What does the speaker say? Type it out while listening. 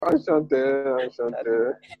Enchanté.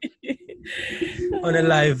 On est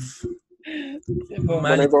live. C'est bon.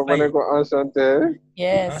 Malick ma ne ko enchanté.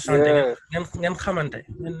 Yes. Enchanté ngeen xamante.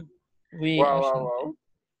 Oui, enchanté. Waaw.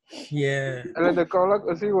 Yeah. Elle est de Kaolack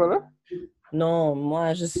aussi wala? Non,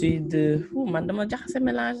 moi je suis de man dama jaxase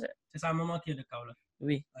mélange. C'est sa maman qui est de Kaolack.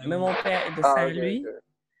 Oui, mais mon père est de Saint-Louis.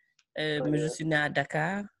 Mais je suis née à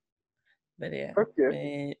Dakar. Ok.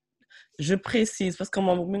 Mais je précise parce que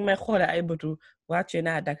moom mi ngi may xoole ay bëtu waa tu es né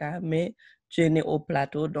à Dakar mais tu es né au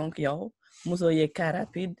plateau donc yow mosoo yee car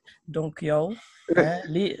rapide donc yow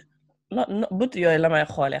lii non bët yooyu la may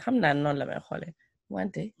xoole xam naa noonu la may xoole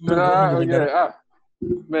wante.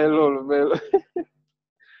 mais loolu.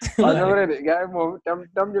 waaw c'est vrai de gars yi moom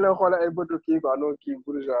tam ñu lay xoole ay bëtu kii quoi non kii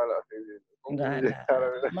bourgeois la.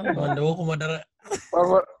 man de waxuma dara.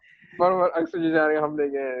 man ak suñu genre nga xam ne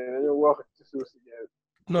dañoo wax ci suuf si.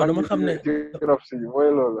 non dama xam ne rap si mooy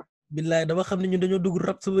loolu. billaay dama xam ne ñun dañoo dugg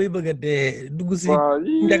rap su bay bëgg a dee dugg si. waaw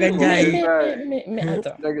Njaga Njaay mais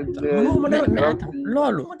attends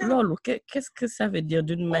loolu qu'est-ce que ça veut dire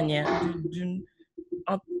d'une manière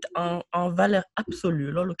en valeur absolue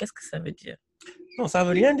loolu qu'est-ce que ça veut dire. non ça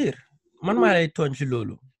veut rien dire man maa lay tooñ ci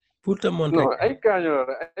loolu. pour te montrer non ay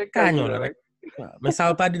kaañoo la rek. waaw mais ça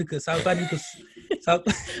veut pas dire que ça.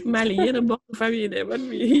 Mali yéen a bokk famille de man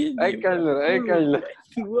mi. ay kaañ la. ay kaañ la.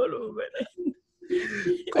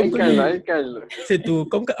 c'est tout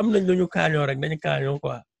comme que am nañ lu ñu kaañoo rek dañu kaañoo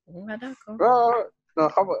quoi. waaw d'accord. non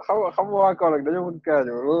xam nga waa Kaolack dañoo mën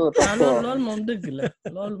kaañoo loolu moom dëgg la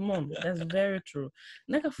loolu moom that's very true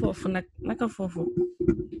naka foofu.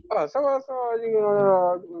 ça va ñu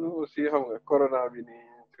ngi aussi xam nga corona bi nii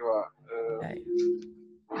tu vois.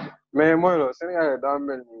 mais mooy loolu Sénégal daa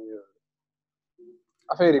mel ni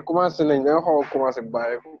affaire yi commencé nañ da nga xaw a commencé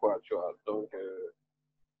bàyyeeku quoi tu vois donc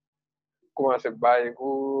commencé bàyyeeku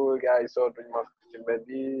gars yi sootuñ masque ci mbedd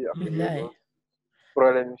yi.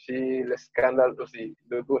 problème fii les scandales aussi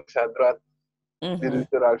de gauche à droite. di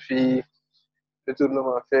littoral fii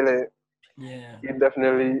détournement fële. yi def na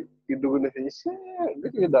li yi dugg na fi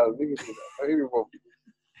dëkk bi daal affaire yi boobu.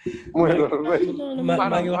 mooy loolu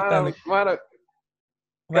maa ngi waxtaan ak maanaam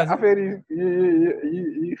affaire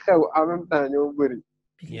yi xew en même temps ñoo bëri.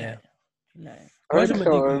 Moi, je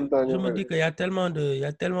me dis qu'il y a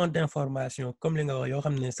tellement d'informations comme li nga wax yoo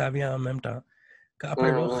xam ne ça vient en même temps que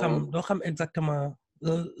après doo xam exactement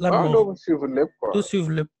lan moo doo suivre lépp quoi. doo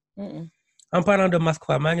suivre lépp. En parlant de masque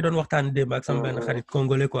quoi maa ngi doon waxtaan démb ak sama benn xarit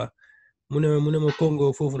congolais quoi mu ne ma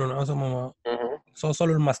Congo foofu noonu en ce moment soo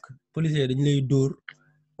solul masque policier dañu lay dóor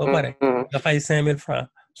ba pare nga fay 5 000 francs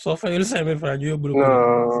soo fayul 5 000 francs ñu yóbbu la ko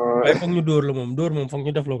waaye foog ñu dóor la moom foog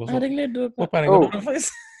ñu def la ko so ba pare nga doon fay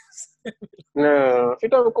fi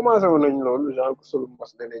tamit commencé woon nañ loolu genre que solu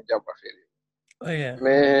masque dañuy jàpp affaire yi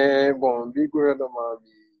mais bon bi gouvernement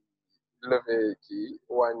bi levé ci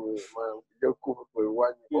wàññi maanaam jël couvre-feu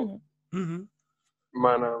wàññi ko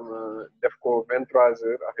maanaam def ko 23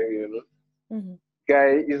 heures affaire yi noonu gars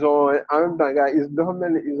yi ils ont en même temps gars yi dafa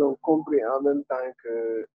mel ni ils ont compris en même temps que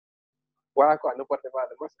voilà quoi ne portez pas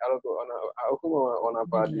de masque alors que à aucun moment on n'a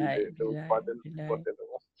pas dit de porter de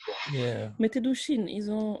masque. Mais t'es d'où Chine ils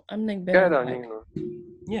ont am nañ benn vague.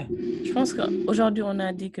 Je pense que aujourd'hui on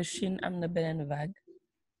a dit que Chine am na benn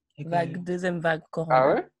vague deuxième vague corona. Ah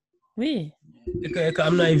ouais? Oui. Et que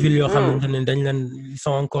am na ay villes yoo xamante ne dañ leen ils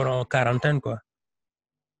sont encore en quarantaine quoi.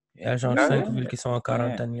 Il y a genre 5 villes qui sont en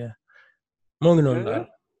quarantaine moo ngi noonu daal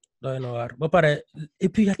doy na waar ba pare et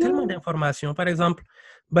puis il y a tellement d'informations par exemple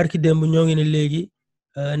barki démb ñoo ngi ne léegi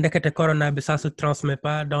ndekete corona bi ça se transmet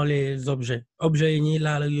pas dans les objets yi ñuy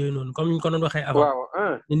laal ak yooyu noonu comme ñu ko doon waxee avant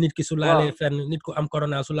nit ki su laalee fenn nit ku am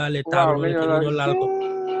corona su laalee table wala ki ñu laal ko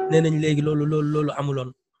nee nañ léegi loolu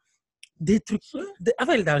amuloon des trucs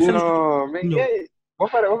affaire daal non mais ba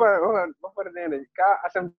pare nee nañ cas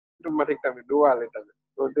asymptomatique tamit du wàlle tamit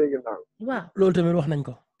loolu dégg naa waaw loolu tamit wax nañ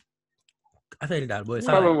ko affaire yi daal booy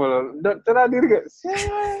saa c'est-à-dire que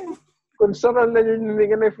kon sonal nañu ni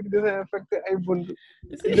nga ne fi di désinfecté ay bunt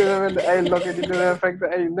di désinfecté ay loquet di désinfecté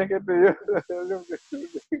ay nekkete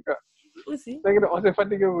aussi on s'est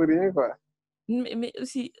fatigué pour rien quoi mais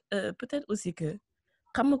aussi peut-être aussi que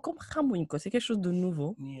comme xamuñ ko c'est quelque chose de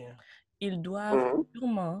nouveau ils doivent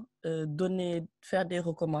sûrement faire des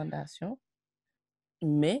recommandations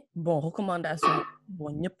mais bon recommandations bon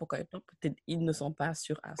ñëpp koy topp te ils ne sont pas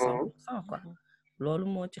sûrs à 100% quoi loolu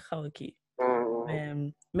moo ci xaw a kii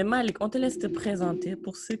mais Malick on te laisse te présenter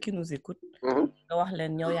pour ceux qui nous écoutent nga wax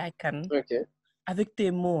leen yow yaay kan avec tes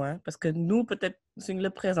mots hein parce que nous peut-être suñ le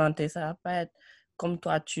présenter ça va pas être comme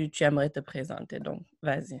toi tu aimerais te présenter donc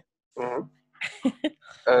vas-y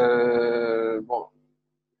bon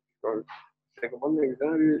c'est que moi,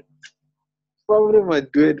 pas vraiment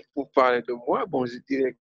doué pour parler de moi. Bon, je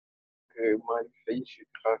dirais que moi, je suis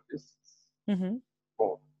graphiste.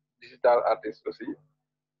 Bon, digital artiste aussi.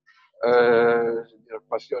 Je dirais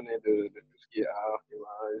passionné de tout ce qui est art,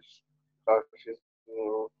 image, graphisme,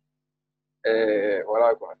 et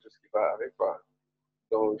voilà quoi, tout ce qui va avec quoi.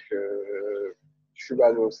 Donc, je suis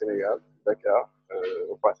basé au Sénégal, Dakar,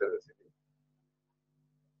 au passé de Sénégal.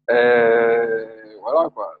 Voilà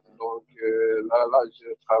quoi. Donc là,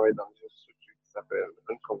 je travaille dans une structure qui s'appelle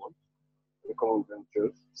Uncommon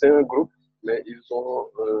Ventures. C'est un groupe, mais ils ont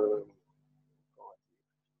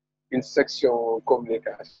une section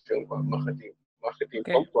communication, quoi, marketing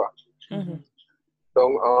comme quoi.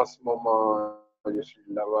 Donc en ce moment, je suis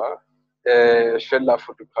là-bas et je fais de la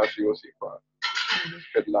photographie aussi quoi. Je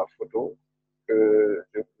fais de la photo que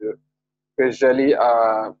j'allie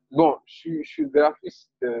à... Bon, je suis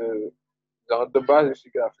graphiste de base, je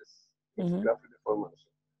suis graphiste. Je suis graphiste de formation.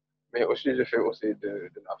 Mais aussi, je fais aussi de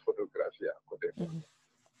la photographie à côté.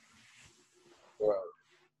 Voilà.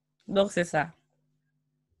 Donc, c'est ça.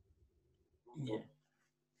 Yeah.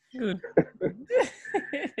 Good.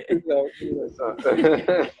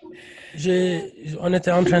 On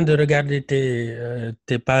était en train de regarder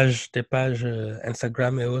tes pages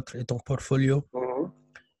Instagram et autres, et ton portfolio.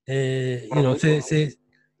 Et, you know, c'est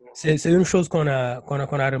une chose qu'on a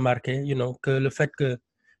remarqué, you know, que le fait que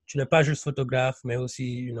tu n'es pas juste photographe, mais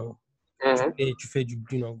aussi, you know, tu fais du,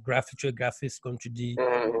 you know, tu es graphiste, comme tu dis,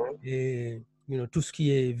 et, you know, tout ce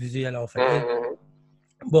qui est visuel, en fait. Et,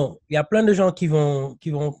 bon, il y a plein de gens qui vont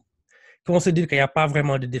se dire qu'il n'y a pas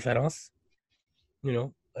vraiment de différence, you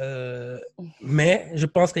know. Mais je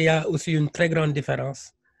pense qu'il y a aussi une très grande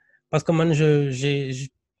différence. Parce que moi,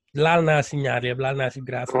 laal naa si ñaar yëpp, laal naa si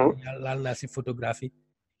graphie, laal naa si photographie.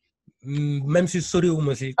 Même si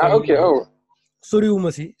soriwuma si. Ah, ok, oh.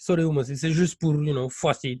 Soriwuma si. C'est juste pour, you know,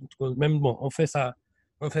 forcer. Même bon, on fait ça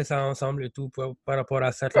ensemble et tout par rapport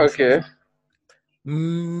à certaines choses.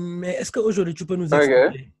 Mais est-ce qu'aujourd'hui, tu peux nous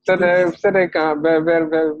expliquer? C'était quand?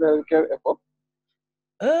 Vers quelle époque?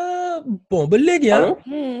 Bon, ben léegi, hein?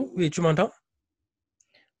 Oui, tu m'entends?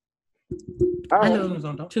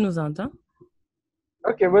 Allô, tu nous entends?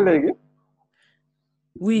 Ok, ben léegi.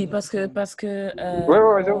 Oui, parce que oui,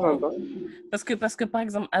 je vous entends. Parce que par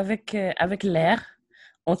exemple, avec l'air,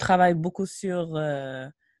 on travaille beaucoup sur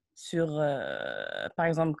par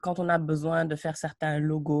exemple, quand on a besoin de faire certains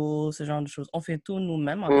logos, ce genre de choses, on fait tout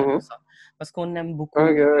nous-mêmes en quelque sorte. Parce qu'on aime beaucoup tout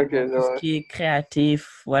ce qui est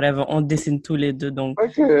créatif, whatever, on dessine tous les deux. Donc,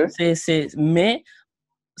 mais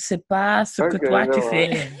c'est pas ce que toi tu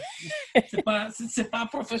fais. c'est pas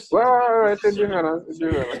professionnel. Ouais, c'est différent.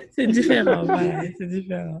 C'est différent, voilà, c'est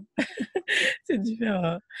différent. C'est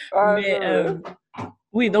différent. Mais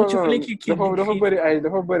oui, donc tu voulais qu'il dafa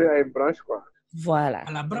bëri ay branche quoi. Voilà.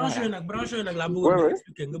 La branche nag la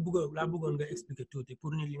bëggoon nga expliquer tout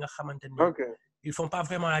pour nit li nga xamante ni ils font pas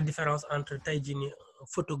vraiment la différence entre tey jii ni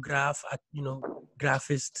photographe ak, you know,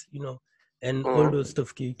 graphiste, you know, and all those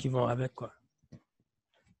stuff qui vont avec quoi.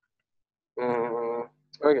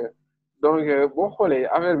 Ok. Donc boo xoolee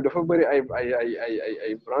affaire bi dafa bëri ay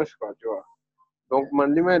branche quoi, tu vois. Donc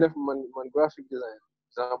man li may def man graphic design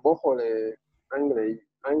genre boo xoolee anglais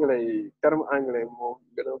terme anglais moo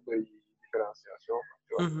gën a bëri différenciation quoi,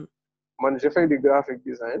 tu vois. Man je fais du graphic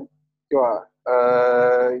design, tu vois.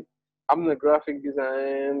 Am na graphic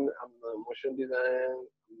design, am na motion design,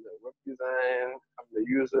 am na web design, am na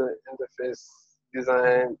user interface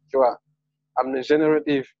design, tu vois. Am na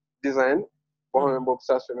generative design. Boo xam ne boobu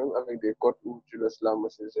ça se fait avec des codes où tu laisses la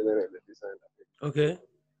machine générer le design. Ok.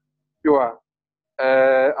 Tu vois,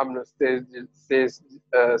 am na stage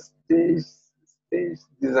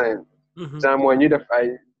design. genre mooy ñuy def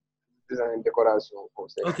ay design décoration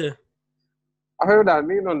concept. Ok. Affaire daal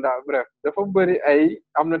mi ngi noonu daal bref dafa bëri ay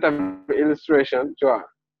am na tamit illustration, tu vois.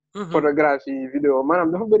 Photographie vidéo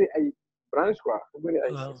maanaam dafa bëri ay branche quoi, dafa bëri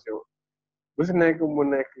ay section. Bu si nekk mu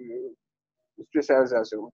nekk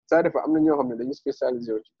spécialisation. Ça dépend am na ñoo xam ne dañuy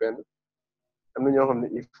spécialisé ci benn am na ñoo xam ne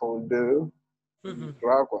ils font 2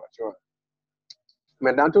 3 quoi, tu vois.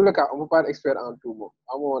 Mais dans tous les cas on peut pas être expert en tout moom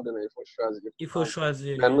à un moment donné il faut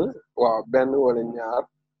choisir benn wala ñaar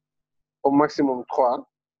au maximum 3,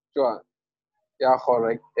 tu vois. yaa xool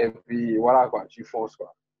rek et puis voilà quoi, tu fonces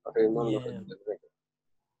quoi. Noonu la ko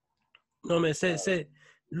non mais c'est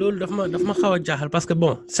loolu daf ma xaw a jaaxal parce que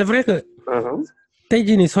bon c'est vrai que tey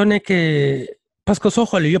jii nii soo nekkee parce que soo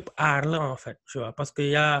xoolee yëpp art la en fait, tu vois, parce que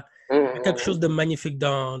y a quelque chose de magnifique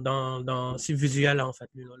dans ce visuel en fait,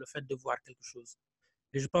 you know, le fait de voir quelque chose.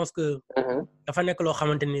 Et je pense que dafa nekk loo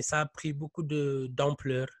xamante ni ça a pris beaucoup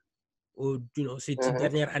d'ampleur ci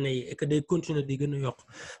dernière année yi et que day continuer di gën a yokk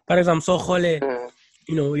par exemple soo xoolee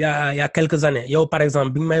il y a quelques années yow par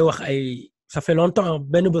exemple bi nga may wax ay ça fait longtemps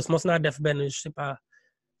benn bés mos naa def benn je sais pas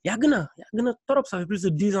yàgg na trop ça fait plus de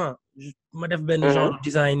 10 ans ma def benn genre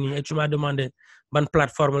design et tu m'as demandé ban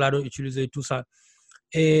plateforme laa doon utiliser tout ça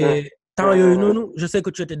et temps yooyu noonu je sais que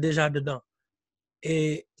tu étais déjà dedans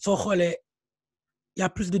et soo xoolee il y a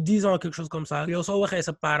plus de 10 ans quelque chose comme ça yow soo waxee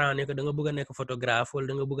sa parent ne que da nga bëgg a nekk photographe wala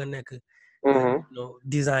da nga bëgg a nekk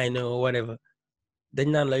designer or whatever dañ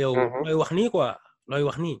naan la yow looy wax nii quoi looy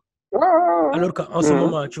wax nii alors que en ce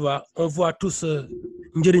moment tu vois on voit tous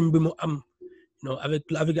njëriñ bi mu am avec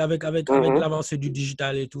l'avancée du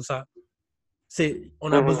digital et tout ça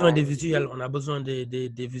on a besoin des visuels on a besoin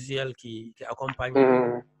des visuels qui accompagnent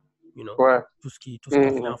tout ce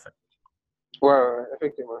qu'on fait en fait ouais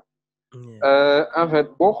effectivement en fait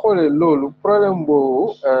boo xoolee loolu problème boobu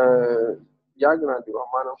yàgg naa di wax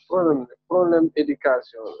maanaam problème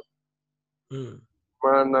éducation la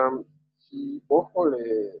maanaam boo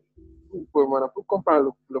xoolee pour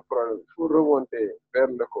comprendre le problème il faut remonter vers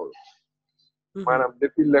l'école maanaam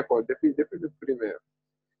depuis l'école depuis le primaire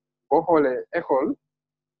boo xoolee école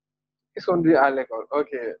qu'est-ce qu'on dit à l'école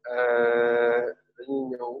ok dañuy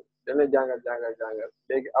ñëw dañ la jàngal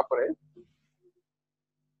léegi après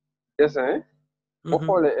dessin boo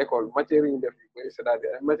xoolee école matière yi ñu def yu bëri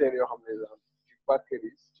c'est-à-dire ay matières yoo xam ne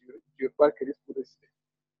tu parcouris pour réciter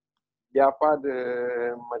il y a pas de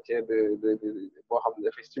matière de boo xam ne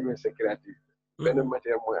dafay stimuler sa créativité benn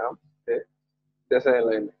matière mooy am te dessin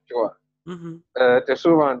lay ne tu vois te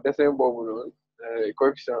souvent dessin boobu noonu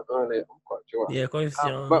coefficient 1 lay am quoi tu vois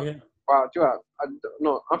waaw tu vois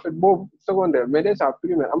non en fait boobu secondaire mais déjà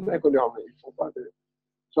primaire am na école yoo xam ne ils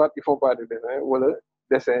font pas de dessin wala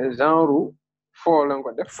dessin genre foo lañ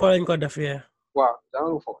ko def waaw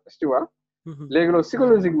genre foo tu vois léegi loolu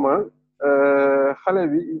psychologiquement xale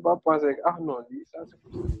bi il va penser que non lii ça c'est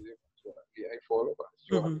possible tu vois lii ay foo la quoi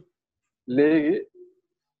tu vois léegi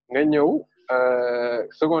nga ñëw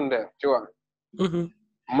secondaire tu vois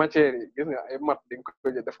matière yi gis nga ay maths dañ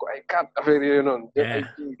ko def ko ay 4 affaires yooyu noonu ay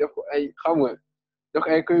kii def ko ay xam nga jox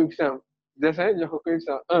ay coefficient dessin jox ko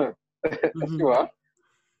coefficient 1 tu vois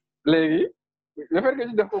léegi le fait que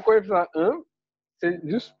tu def ko coefficient 1 c'est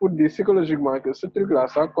juste pour dire psychologiquement que ce truc là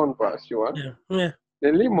ça compte pas tu vois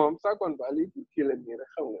mais lii moom ça compte pas lii kii la nii rek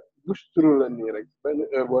xam nga bouche trou la nii rek benn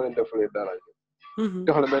heure boo leen defalee dara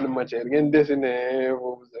jox la benn matière ngeen dessiner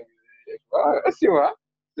boobu waaw tu vois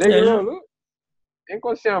léegi loolu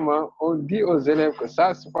inconsciemment on dit aux élèves que ça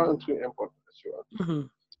c'est pas un truc important tu vois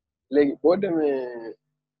léegi boo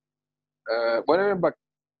demee bac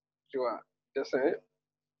tu vois dessin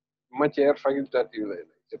matière facultative lay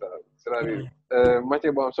c'est-à-dire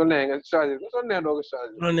matière boo xam soo nee nga choisir soo nee doo ko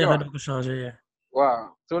choisir waaw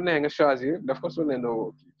soo nee nga choisir daf ko soo nee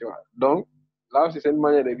doo tu vois donc là aussi c'est une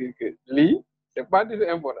manière de dire que lii c'est pas du tout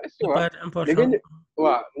important tu vois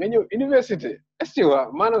waaw nga ñëw université tu vois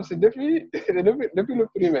maanaam c'est depuis le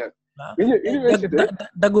primaire nga ñëw université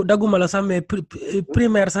dagguma la sax mais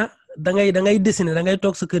primaire sax da ngay dessiner da ngay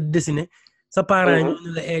toog sa kër dessiner sa parents ñu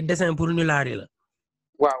la dessin pour ñu laari la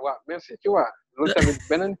waaw merci tu vois loolu tamit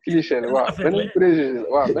beneen cliché la waaw beneen préjugé la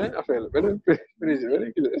waaw beneen affaire la beneen préjugé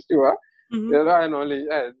beneen cliché tu vois waaye non lii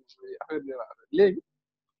affaire bi la léegi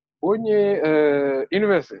boo ñëwee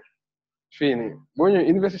université fii nii boo ñëwee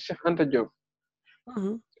université Cheikh Anta Diop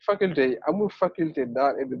faculté yi amul faculté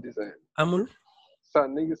d'art et de design amul ça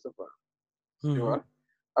n'existe pas tu vois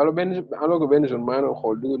alors que benn jour maa ngi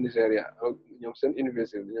xool dugg Nigéria ñoom seen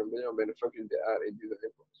université ñoom dañoo benn faculté art et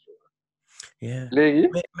design léegi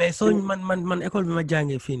mais soo man école bi ma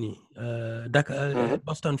jàngee fii nii Dakar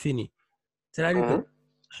Boston fii nii c'est-à-dire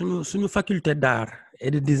que suñu faculté d'art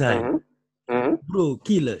et de design bro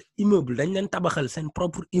kii la immeuble dañ leen tabaxal seen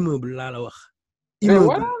propre immeuble laa la wax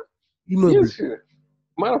immeuble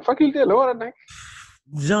maanaam faculté la war a nekk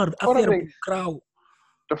genre affaire bu craaw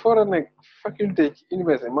dafa war a nekk faculté ci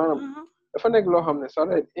université maanaam dafa nekk loo xam ne ça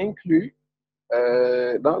doit être inclus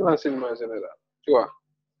dans l'enseignement général tu vois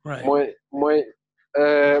mooy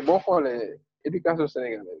boo xoolee éducation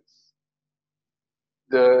sénégalaise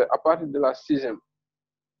à partir de la 6e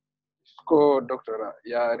jusqu'au doctorat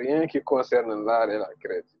il y a rien qui concerne l'art et la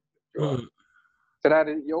créativité tu vois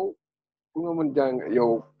c'est-à-dire yow pour nga mën jàng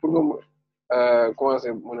yow pour nga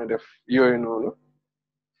commencer mën a def yooyu noonu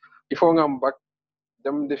il faut nga am bac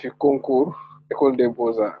dem defi concours école des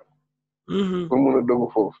beaux-arts pour mën a dugg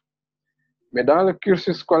foofu mais dans le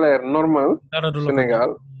cursus scolaire normal Sénégal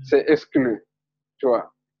c'est exclu tu vois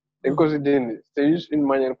dañ ko si dindi c'est juste une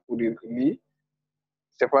manière pour dire que lii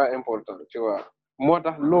c'est pas important tu vois moo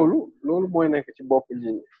tax loolu mooy nekk ci bopp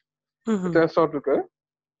ji de telle sorte que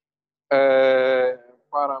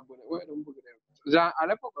parents bu ne ouais dama bëgg dem genre à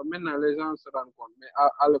l'époque maintenant les gens se rendent compte mais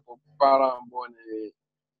à l'époque parents boo ne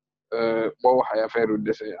boo waxee affaire yu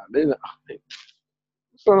dese yaa day na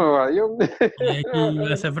sono waa yow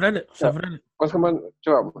c'est vrai de c'est vrai de parce que man tu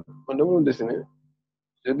vois man dama doon dessiner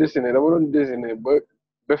dama doon dessiner ba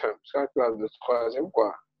BFM jusqu'en classe de 3e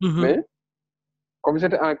quoi mais comme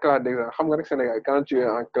j'étais en classe d'examen xam nga rek Sénégal quand tu es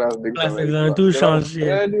en classe d'examen tout change c'est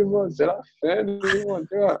la fin du monde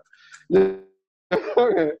tu vois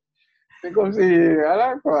c'est comme si voilà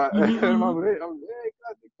quoi ma vrai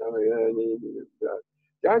classe d'examen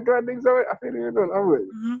yaa ngi classe d'examen affaire yooyu noonu am nga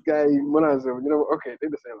gars yi menacé ñu ne ma ok day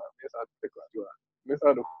dessin la mais ça c'est quoi tu vois mais ça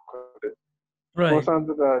de côté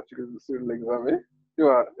concentre-toi sur l'examen tu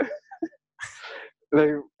vois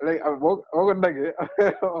léegi boo ko daggee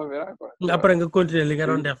on verra quoi après nga continuer li nga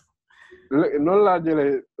doon def noonu laa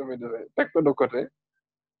jëlee sama dessin teg ko de côté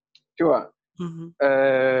tu vois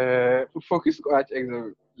pour focus quoi ci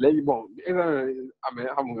examen léegi bon bi examen amee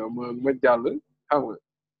xam nga ma jàll xam nga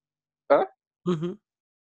ah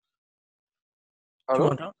allô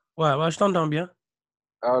ouais je t'entends bien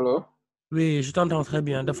allô oui je t'entends très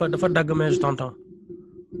bien dafa dagg mais je t'entends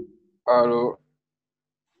allô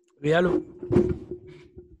oui allô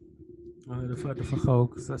dafa xaw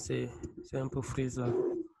ça c'est un peu freeze là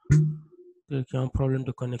il y a un problème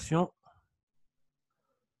de connexion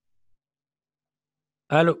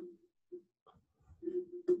allô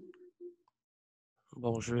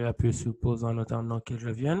bon je vais appuyer sur pause en attendant qu'il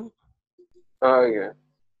revienne ok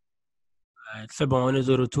c'est bon on est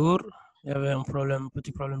de retour il y avait un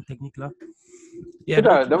petit problème technique là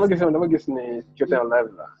dama gis ni tu étais en live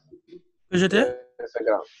là que j'étais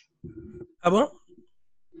Instagram ah bon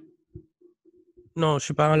non je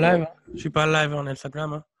suis pas en live je suis pas live en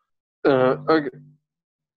Instagram ok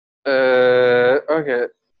ok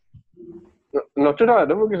non tout à l'heure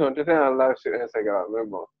dama gisoon tu étais en live sur Instagram mais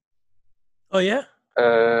bon oh yeah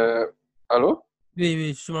allô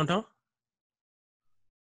oui tu m'entends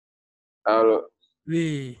allô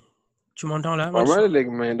oui tu m'entends là maa ngi dégg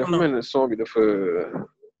mais dafa mel ni son bi dafa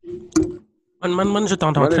man je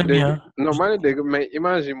t'entends très bien non maa ngi dégg mais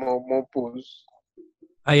image yi moo pause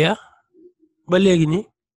ah yeah ba léegi nii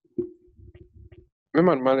mais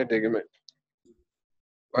man maa ngi dégg mais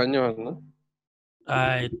waa ñëwaat na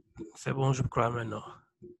c'est bon je crois maintenant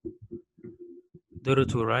de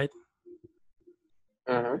retour right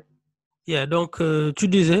yeah donc tu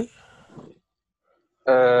disais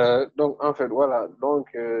donc en fait voilà donc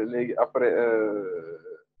léegi après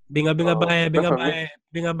bi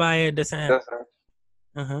nga bàyyee dessin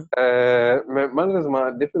mais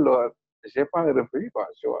malheureusement depuis lors j'ai pas repris quoi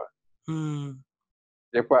tu vois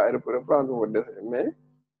j'ai pas reprendre mon dessin mais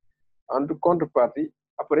en contrepartie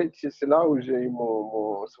après c'est là où j'ai eu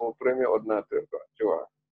mon premier ordinateur quoi tu vois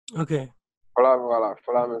ok voilà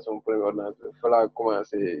fallait mettre son premier ordinateur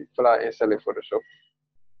fallait installer Photoshop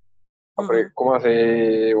après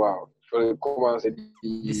commencer waaw commencer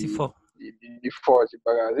di fort ci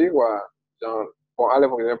bagage yi quoi genre bon à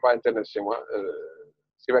l'époque il n'y avait pas internet chez moi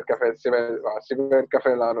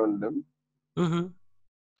cybercafé laa doon dem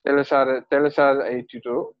télécharge ay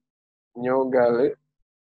tuto ñëw gàlle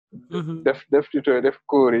def tuto yi def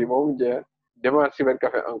cours yi moom jeex demaat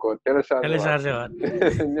cybercafé encore télécharge waat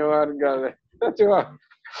ñëwaat gàlle tu vois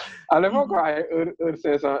à l'époque quoi ay heure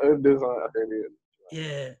 500 heure 200 affaire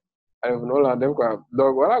yi alors noonu laa dem quoi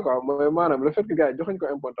donc voilà quoi mooy maanaam le fait que gars yi joxuñ ko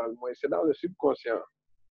importance mooy c'est dans le subconscient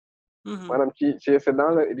maanaam c'est dans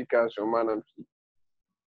leur éducation maanaam ci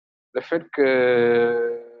le fait que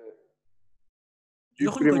du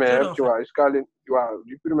primaire tu vois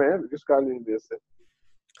du primaire jusqu'à l'université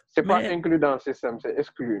c'est pas inclus dans le système c'est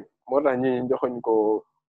exclu moo tax ñi joxuñ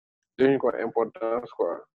ko importance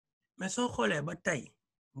quoi mais soo xoolee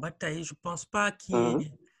ba tey je pense pas qu'il y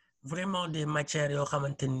ait vraiment des matières yoo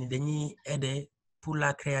xamante ni dañuy aider pour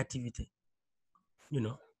la créativité you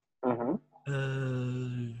know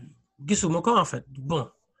gisuma ko en fait bon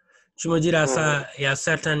tu me diras ça il y a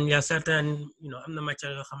certaines you know am na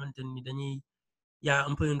matières yoo xamante ni dañuy il y a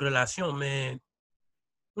un peu une relation mais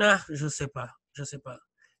je sais pas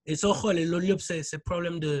et soo xoolee loolu yëpp c'est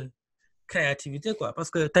problème de créativité quoi parce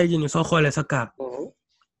que tey jii nii soo xoolee sa cas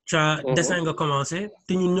tu as dessin nga commencé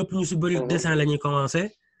te ñun ñëpp ñu ci bëri dessin la ñuy commencé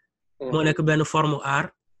moo nekk benn forme art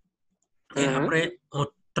et après on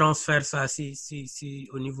transfère ça si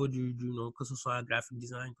au niveau du non que ce soit graphic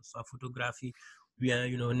design que ce soit photographie bien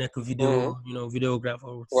you know nekk vidéo you know vidéographe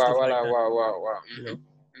ou waaw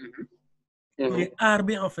mais art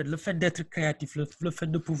bi en fait le fait d'être créatif le fait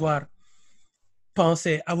de pouvoir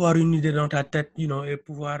penser avoir une idée dans ta tête you know et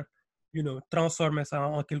pouvoir transformer ça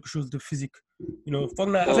en quelque chose de physique foog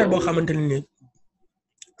naa affaire boo xamante ne nii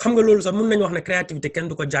xam nga loolu sax mën nañu wax ne créativité kenn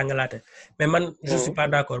du ko jàngalaate mais man je suis pas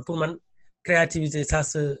d'accord pour man créativité ça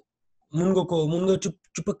se mën nga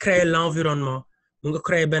tu peux créer l'environnement mën nga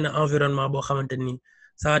créer benn environnement boo xamante ni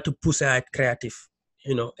ça va te pousser à être créatif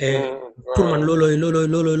et pour man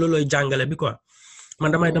loolooy jàngale bi quoi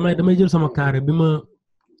man damay jël sama carré bi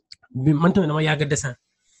man tamit dama yàgg dessin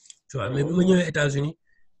tu vois mais bi ma ñëwee États-Unis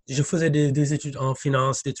je faisais des études en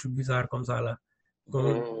finance des trucs bizarres comme ça là comme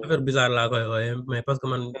affaire bizarre laa koy wooye mais parce que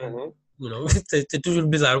man c'est toujours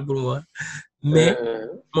bizarre pour moi mais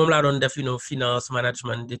moom laa doon def finance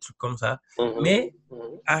management des trucs comme ça mais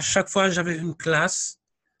à chaque fois j'avais une classe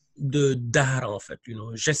d'art en fait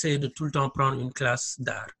j'essayais de tout le temps prendre une classe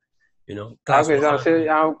d'art classe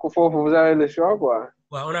vous avez le choix quoi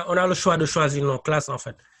ouais, on a le choix de choisir nos classes en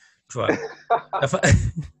fait tu vois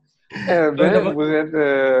vous êtes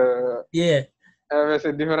yeah mais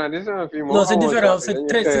c'est différent non c'est différent c'est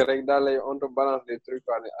très on te balance des trucs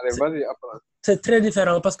allez vas-y apprends c'est très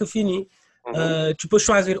différent parce que fini tu peux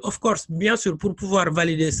choisir of course bien sûr pour pouvoir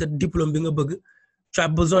valider ce diplôme bi nga bëgg tu as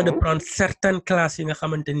besoin de prendre certaines classes yi nga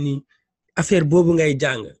xamante ni affaire boobu ngay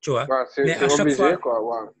jàng tu vois mais à chaque fois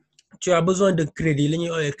tu as besoin de crédit li ñuy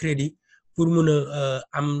ooyee crédit pour mun a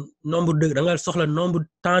am nombre de da nga soxla nombre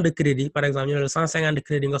temps de crédit par exemple ñu ne la 150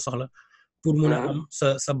 crédit nga soxla pour mun a am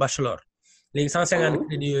sa bachelor léegi 150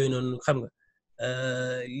 crédit yooyu noonu xam nga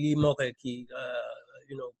lii moo koy kii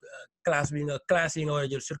classe yi nga war a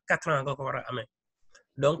jël sur 4 ans nga ko war a amee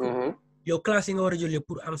donc yow classe yi nga war a jël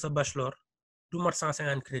pour am sa bachelor du mat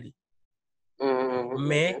 150 crédits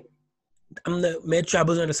mais tu as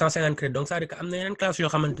besoin de 150 crédits donc ça veut dire que am na yeneen classe yoo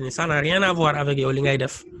xamante ni ça n'a rien à voir avec yow li ngay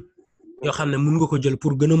def yoo xam ne mën nga ko jël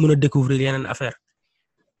pour gën a mën a découvrir yeneen affaire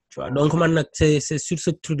tu vois donc man nag c'est sur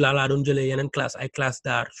ce truc là laa doon jëlee yeneen classe ay classe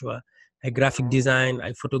d'art tu vois ay graphic design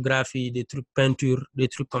ay photographie des trucs peinture des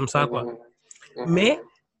trucs comme ça quoi mais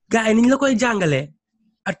gars yi ni ñu la koy jàngalee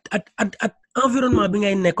at environnement bi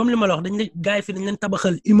ngay nekk comme li ma la wax gars yi fii dañ leen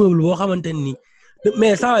tabaxal immeuble boo xamante ni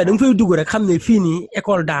mais saa waay da nga fay dugg rek xam ne fii nii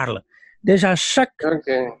école d'art la déjà chaque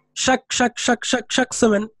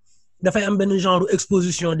semaine dafay am benn genre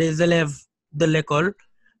exposition des élèves de l'école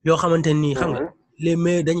yoo xamante ni xam nga les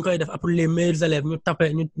meilleurs dañ koy def après les meilleurs élèves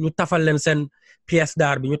ñu tafal leen seen pièce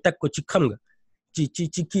d'art bi ñu teg ko ci xam nga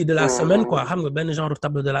ci kii de la semaine quoi xam nga benn genre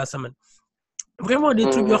tableau de la semaine vraiment des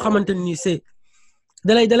trucs yoo xamante ni c'est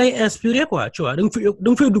dalay inspirer quoi tu vois da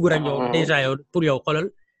nga fay dugg rek yow déjà yow pour yow xoolal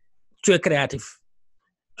tu es créatif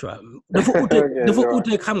tu vois dafa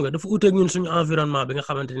uteeg xam nga dafa uteeg ñun suñu environnement bi nga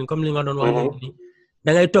xamante ni comme li nga doon wax léegi nii da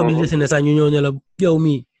ngay toog di dessiner sax ñu ñëw ne la yow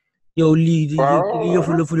mii yow lii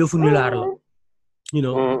yëfu ñu laar la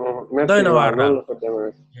doy na waar daal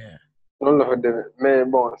noonu la fa demee mais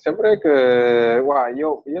bon c'est vrai que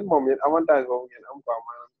yéen moom yéen avantage boobu ngeen am quoi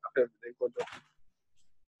maanaam affaire bi dañ ko jox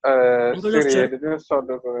sérieux de telle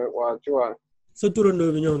sorte que tu vois sa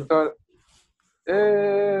turandoo bi ñëw na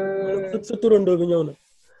sa turandoo bi ñëw na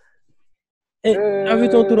t'as vu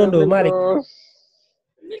ton turandoo Malick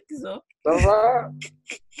ça va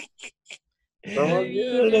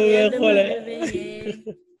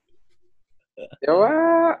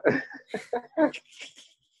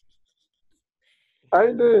how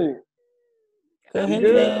you doing?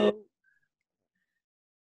 Hello.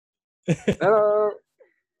 Hello.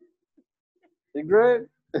 You great?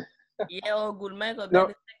 Yeah, good. Michael, no.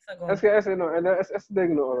 Est-ce que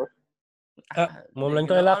dégg na olof? moom lañ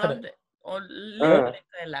koy làkk de. lañ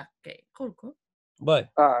koy làkk cool ko. boy.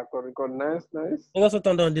 kon nice. nga sa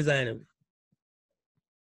tonton designer bi.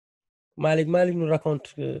 Malick nous raconte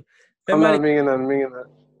que. mi ngi naan.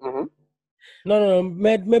 non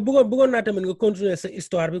mais bëggoon naa tamit nga continuer sa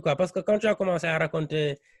histoire bi quoi parce que quand tu as commencé à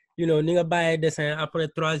raconter ni nga bàyyee dessin après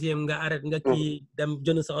 3e nga arrête nga kii dem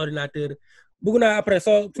jënd sa ordinateur bëgg naa après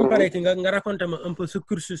soo fu paree ki nga raconter ma un peu ce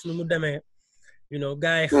cursus nu mu demee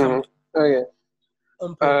gars yi xam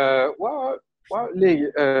un peu waaw léegi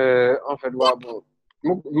en fait bon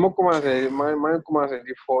ma commencé ma commencé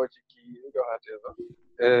di foo ci kii ñu joxaatee sax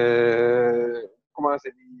commencé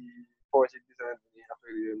di foo ci design bi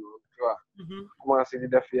affaire yooyu noonu tu vois commencé di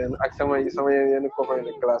def yenn ak sama yenn copains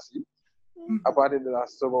de classe yi à partir de la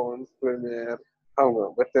seconde première xam nga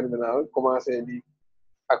ba terminale commencé di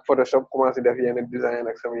ak Photoshop commencé def yenn design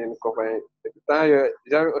ak sama yenn copains et temps yooyu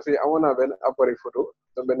j'avais aussi amoon naa benn appareil photo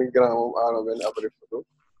te benn grand moom amoon benn appareil photo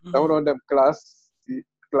dama doon dem classe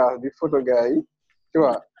di photo gars yi tu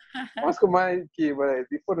vois parce que maa ngi kii ba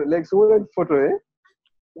di photo léegi su ma leen photoé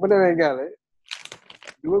bu demee gàlle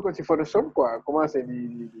dugal ko ci Photoshop quoi commencé di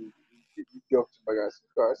job ci bagage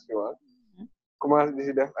quoi tu vois commencé di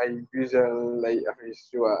si def ay visuel ay affaire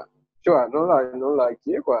tu vois noonu laa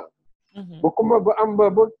kii quoi. ba commencé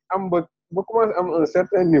am un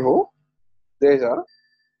certain niveau déjà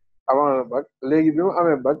avant le bac léegi bi mu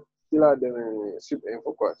amee bac ci laa demee Sup Info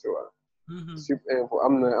quoi tu vois. Sup Info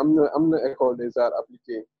am na école des arts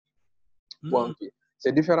appliqués. Bon kii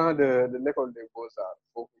c'est différent de l'école des beaux-arts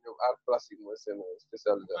foofu ñoom art plastique mooy seen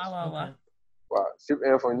spécialisation. waaw Sup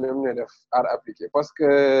Info ñoom ñooy def art appliqué parce que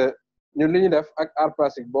ñun li ñu def ak art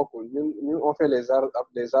plastique bokkul ñun on fait les arts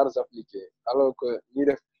appliqués alors que ñi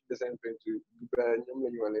def dessin peinture ñoom la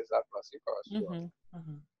ñu wax les arts plastiques quoi.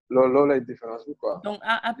 loolu lay différence bi quoi. donc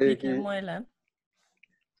art appliqué mooy lan.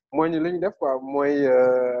 mooy ñu li ñu def quoi mooy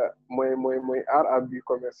art à but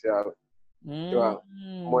commercial. tu vois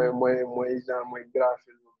mooy genre mooy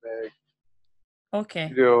graphisme beeg. ok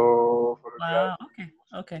vidéo photographie.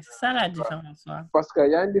 ok c'est ça la différence. parce que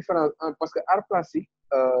y a une différence parce que art plastique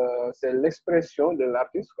c'est l'expression de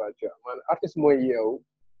l'artiste quoi tu vois maanaam artiste mooy yeewu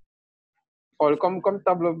xool comme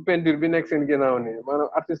tableau peinture bi nekk seen ginnaaw nii maanaam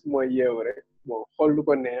artiste mooy yeewu rek bon xool lu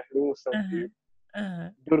ko neex lu mu sentir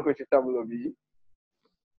dóor ko ci tableau bi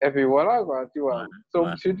et puis voilà quoi tu vois soo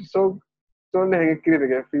neexee nga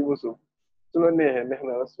critiquer fii bu suuf su la neexee neex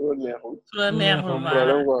na la su la neexul problème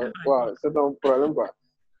quoi waaw c'est un problème quoi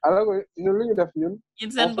alors que ñun lu ñu def ñun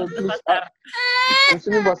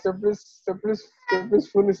suñu bopp c'est plus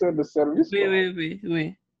fournisseur de service. oui.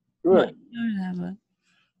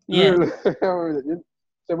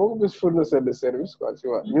 C'est beaucoup plus fournisseur de service quoi tu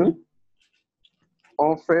vois ñun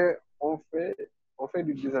on fait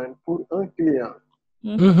du design pour un client.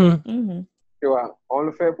 Tu vois on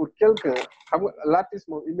le fait pour quelqu'un xam nga l'artiste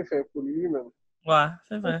moom il le fait pour lui-même. Ouais,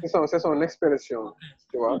 c'est vrai. C'est son expression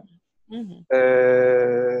tu vois.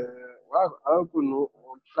 Voilà alors que nous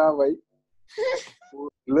on travaille pour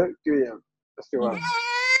le client tu vois.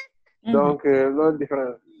 Donc loolu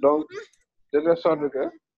différence donc de telle sorte que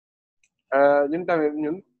ñun tamit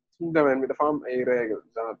suñu domaine bi dafa am ay règles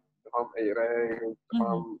genre dafa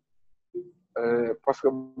am parce que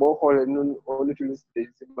boo xoolee ñun on utilise des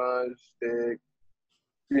images des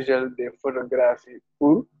visuels des photographies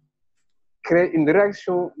pour créer une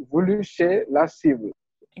réaction voulue chez la cible.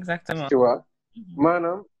 Exactement. Tu vois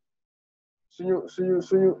maanaam suñu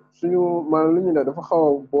maanaam lu ñu ne dafa xaw a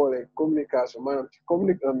boole communication maanaam tu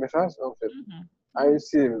communiques un message en fait à une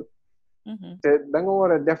cible. te da nga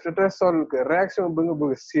war a def de telle sorte que réaction ba nga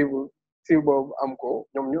bëgg cible boobu am ko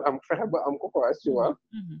ñoom ñu am fexe ba am ko quoi tu vois.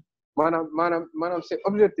 maanaam c'est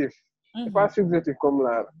objectif. C'est pas subjectif comme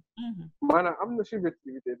l'art. maanaam am na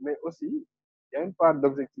subjectivité mais aussi y a une part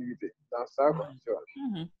d'objectivité dans ça quoi tu vois.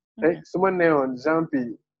 tey su ma neewoon Jean-Pi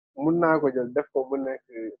mun naa ko jël def ko mu nekk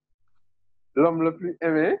l'homme le plus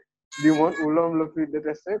aimé du monde ou l'homme le plus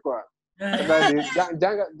détesté quoi. c'est-à-dire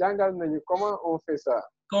jàngal nañu comment on fait ça.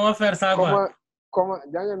 Comment faire ça quoi. comment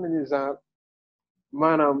jàngal nañu genre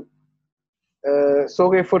maanaam soo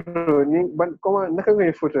koy photo ni naka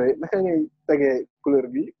ngay photo naka ngay tegee couleur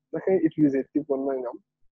bi naka ngay utiliser type nangam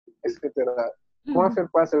et cetera. Comment faire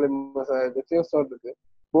passer le message de telle sorte que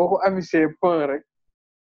boo ko affiché point rek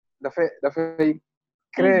dafay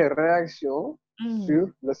créer réaction sur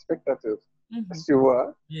le spectateur. Tu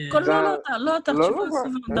vois. Kon loolu tax tu vois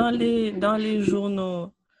souvent dans les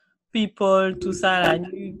journaux People tout ça là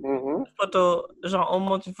photo genre on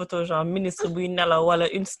montre une photo genre ministre buy nelaw wala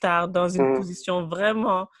une star dans une position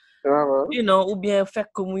vraiment you know ou bien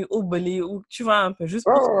fekk muy obali ou tu vois un peu juste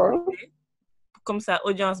pour comme ça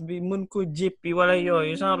audience bi mën ko jéppi wala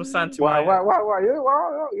yooyu genre sentiment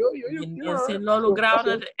yooyu c'est loolu grave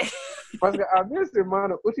na de parce que bien sûr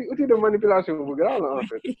maanaam outil de manipulation bu grave la en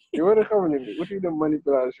fait ñu war a xam ne outil de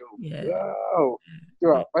manipulation bu grave tu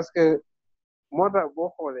vois parce que moo tax boo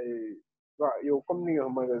xoolee waaw yow comme ni nga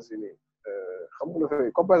magazine xam nga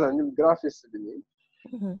comme par exemple ñun graphiste bi nii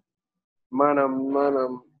maanaam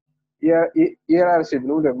hiérarchie bi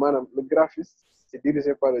nu mu def maanaam le graphiste c'est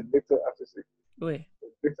dirigé par le directeur artistique. Oui. Le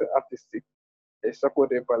directeur artistique est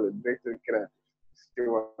chapeauté par le directeur créatif. Tu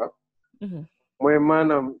vois. mooy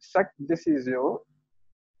maanaam chaque décision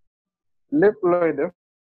lépp looy def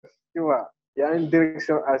tu vois y a une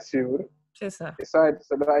direction à suivre. C'est ça. Et ça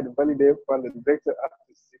doit être validé par le directeur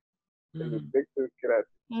artistique et le directeur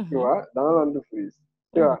créatif. Tu vois, dans l'entreprise.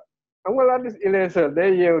 Tu vois, xam nga l'artiste il est seul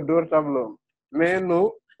day yeew door tableau mais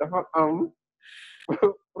nous dafa am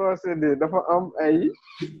procédé dafa am ay.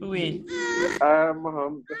 Oui.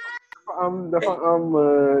 dafa am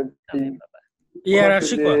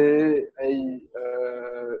hiérarchie quoi. ay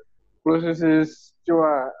processus tu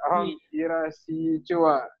vois am hiérarchie tu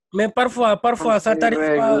vois. Mais parfois ça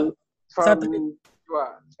t'arrive pas. Tu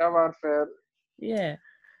vois, savoir-faire. Yeah.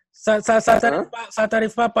 ça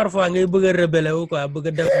t'arrive pas parfois ngay bëgg a rebeller ou quoi bëgg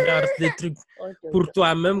a def genre des trucs pour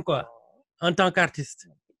toi-même quoi en tant qu'artiste.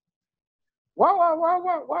 Ouais,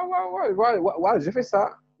 je fais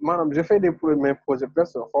ça. Madame, je fais mes projets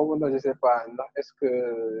perso. Je sais pas, est-ce que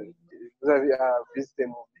vous avez à visiter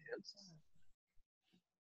mon Behance?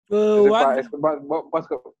 Je sais pas, est-ce que parce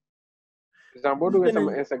que genre boo duggee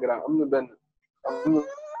sama Instagram am na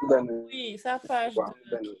benn oui sa page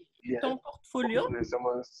de ton portfolio sama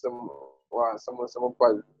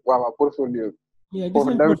page waaw portfolio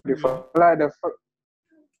foofu d'habitude fa laay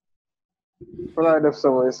def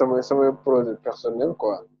sama projet personnel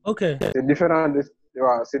quoi. Ok. C'est différent de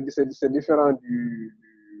waaw c'est différent du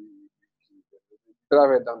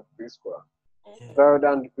travail d'entreprise quoi. Travail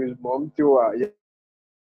d'entreprise moom tu vois il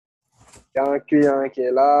y a un client qui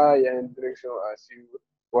est là, il y a une direction à suivre.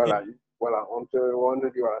 Voilà, on te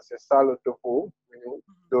dit, voilà, c'est ça le topo.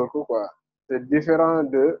 Donc, quoi. C'est différent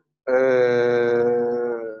de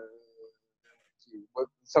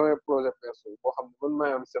sama projet perso. Boo xam ne man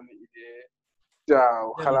maa am sama idée,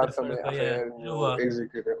 xalaat samay affaire ñu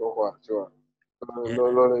exécuter ko quoi, tu vois.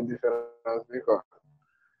 Loolu la différence bi quoi.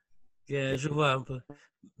 Je vois un peu.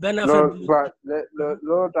 benn affaire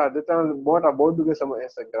loolu tax de temps moo tax boo duggee sama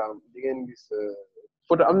Instagram di ngeen gis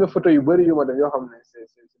photo am na photo yu bëri yu ma def yoo xam ne c'est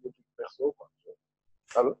des trucs perso quoi.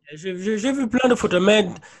 Alors j'ai vu plein de photos mais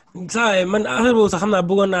ça man affaire boobu sax xam naa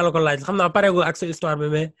bëggoon naa la ko laaj xam naa pareegul ak sa histoire bi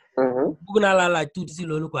mais bëgg naa laa laaj tuuti si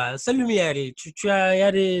loolu quoi sa lumière yi tu as y a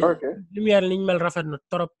des lumière li ñu mel rafet na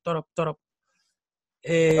trop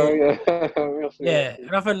et merci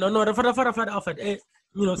rafet na non dafa rafet en fait et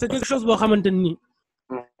c'est quelque chose boo xamante ni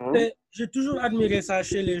j'ai toujours admiré ça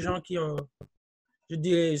chez les gens qui ont, je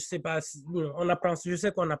dirais, je sais pas, on apprend, je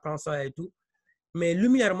sais qu'on apprend ça et tout, mais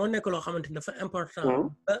lumière, mon nekk loo xamante ni dafa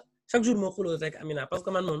important. Chaque jour moo xuloo rek Amina parce que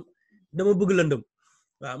man moom dama bëgg lëndëm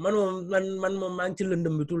waaw man moom maa ngi ci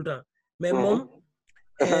lëndëm bi tout le temps mais moom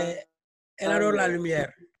elle adore la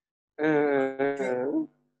lumière.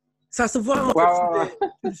 Ça se voit en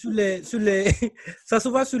fait sur les ça se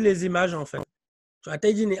voit sur les images en fait. Tu vois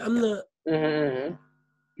tey jii nii am na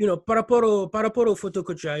par rapport aux photos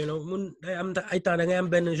que tu as mun day am ay temps da ngay am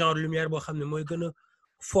benn genre lumière boo xam ne mooy gën a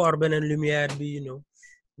fort beneen lumière bi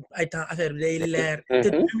ay temps affaire bi day leer te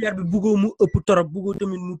lumière bi bëggoo mu ëpp torop bëggoo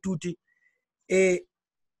tamit mu tuuti et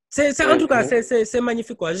c'est en tout cas c'est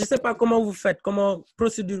magnifique quoi je sais pas comment vous faites comment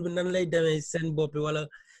procédure bi nan lay demee seen bopp wala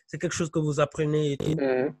c'est quelque chose que vous apprenez et tout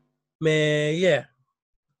mais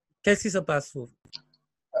qu'est-ce qui se passe foofu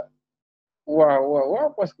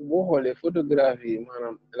waaw parce que boo xoolee photographie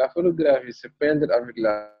maanaam la photographie c'est peindre avec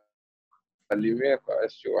la lumière quoi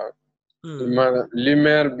est-ce que tu vois maanaam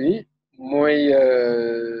lumière bi mooy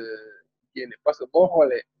génne parce que boo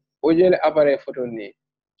xoolee boo jëlee appareil photo nii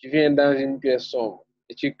tu viens dans une pièce sombre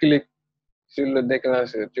et tu cliques sur le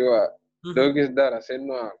déclencheur tu vois doo gis dara c'est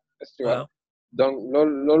noir est-ce que tu vois donc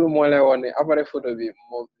loolu moo lay wax ne appareil photo bi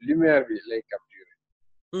moom lumière bi lay capturer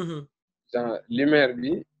genre lumière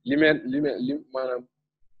bi maanaam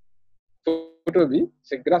photo bi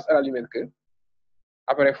c'est grâce à la lumière que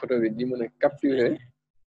appareil photo bi di mën a capturer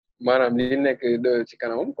maanaam li nekk ci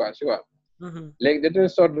kanamam quoi tu vois léegi de telle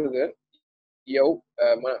sorte que yow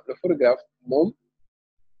maanaam le photographe moom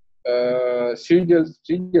suy jël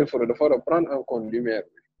photo dafa war a prendre en compte lumière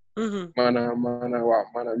bi maanaam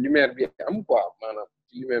lumière bi am quoi maanaam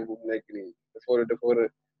lumière bu nekk nii dafa war a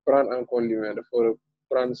prendre en compte lumière dafa war a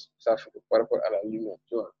prendre sa photo par rapport à la lumière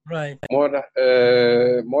tu vois moo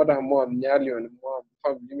tax moo am ñaar yoon moo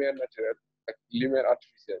am lumière naturelle ak lumière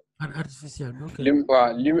artificielle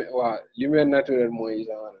lumière naturelle mooy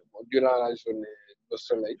genre durant la journée le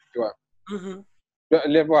soleil tu vois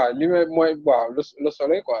lumière mooy le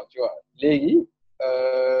soleil quoi tu vois léegi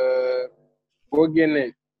boo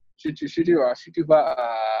génnee si tu vas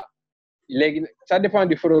à léegi ça dépend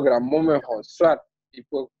du photographe moom mooy xool soit il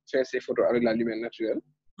peut faire ses photos avec la lumière naturelle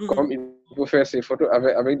comme il peut faire ses photos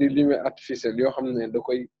avec des lumières artificielles yoo xam ne da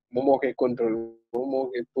koy moom moo koy contrôler moom moo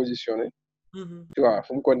koy positionner tu vois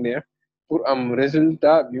fu mu ko neex pour am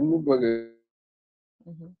résultat bi mu bëgg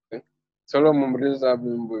solo moom résultat bi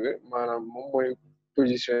mu bëgg maanaam moom mooy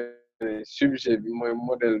positionner sujet bi mooy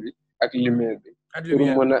modèle bi ak lumière bi pour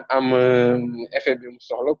mën a am effet bi mu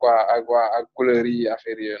soxla quoi ak couleur yi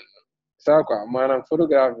affaire yooyu ça quoi maanaam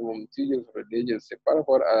photographe bi moom si jël photo day jël c'est par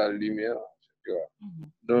rapport à la lumière tu vois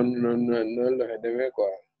noonu la fa demee quoi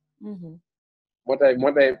moo tax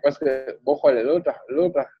parce que boo xoolee loolu tax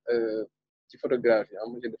ci photographie am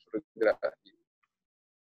na ci photographie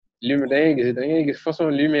lumière da ngay gis façon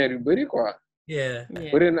lumière yu bëri quoi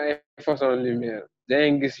bëri na ay façon lumière da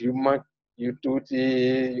ngay gis yu mag yu tuuti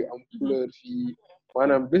yu am couleur fii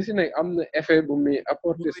maanaam bés nag am na effet bu muy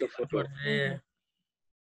apporter sa photo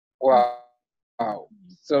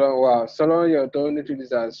waaw selon yow ton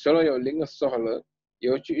utilisation selon yow li nga soxla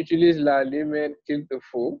yow tu utilises la lumière qu'il te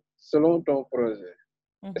faut selon ton projet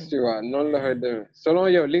est-ce que tu vois noonu la fay demee selon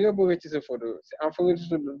yow li nga bëgg ci sa photo c'est en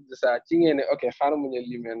fonction de ça ci ngeen ne ok xaaral mu ne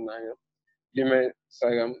lumière nangam lumière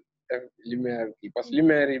sagam lumière kii parce que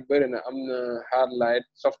lumière yi bëri na am na hard light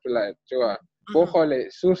soft light tu vois boo xoolee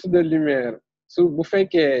source de lumière bu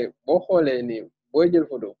fekkee boo xoolee nii booy jël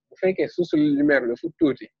photo bu fekkee source de lumière dafa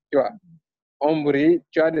tuuti tu vois ombre yi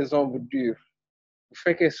tu as des ombres dures bu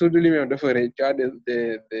fekkee source de lumière dafa rëy tu as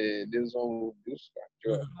des ombres douces quoi tu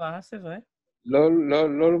vois waaw c'est vrai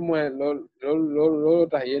loolu mooy loolu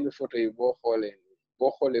tax yenn photo yi boo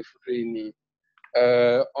xoolee photo yi nii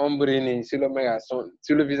ombre yi nii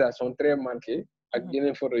sur le visage sont très marqués ak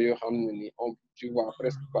yeneen photo yoo xam ne nii tu vois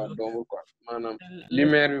presque pas d'ombre quoi maanaam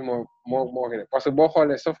lumière bi moo ko def parce que boo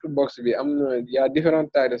xoolee softbox bi am na y a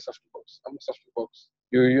différentes tailles de softbox am softbox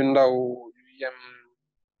yu ndaw yu yem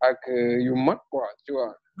ak yu mag quoi tu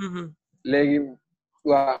vois léegi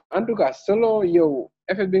waaw en tout cas selon yow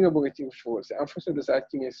effet bi nga bëgg ci faut c'est en fonction de ça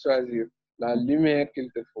ci nga choisir la lumière qu'il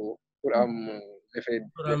te faut pour am effet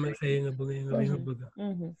yi nga bëgg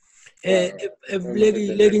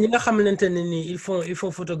léegi ñi nga xamante ne ni ils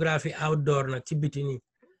font photographie outdoor nag ci biti nii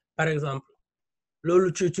par exemple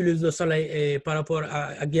loolu tu utilises le soleil et par rapport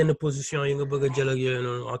ak yenn position yi nga bëgg a jël ak yooyu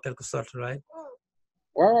noonu en quelque sorte right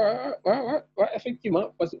waaw effectivement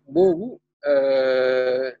parce que boobu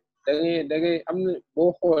da ngay am na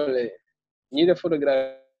boo xoolee ñi def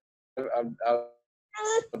photographie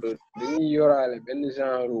dañuy yoraale benn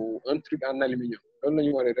genre un truc en aluminium loolu la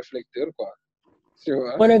ñu waree réflecteur quoi tu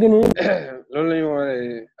vois moo nekk nii loolu la ñu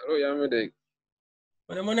waree allo yaa ma dégg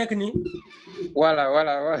moo nekk nii voilà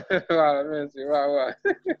merci waaw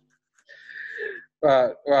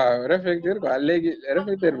réflecteur quoi léegi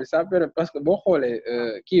réflecteur bi ça permet parce que boo xoolee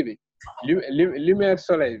kii bi lumière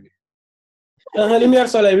soleil bi lumière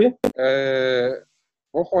soleil bi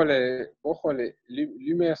boo xoolee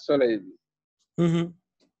lumière soleil bi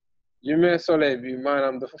lumière soleil bi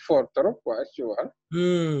maanaam dafa fort trop quoi tu vois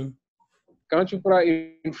quand tu prends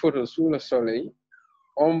une photo sous le soleil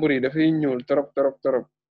ombre yi dafay ñuul trop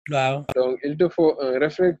waaw donc il te faut un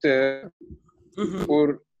réflecteur pour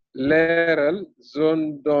leeral zone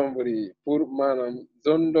d'ombre yi pour maanaam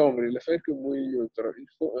zone d'ombre yi le fait que muy ñuul trop il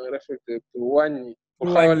faut un réflecteur pour wàññi pour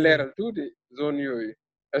xaw a leeral tuuti zone yooyu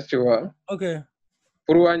est-ce que tu vois ok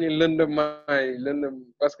pour wàññi lëndëm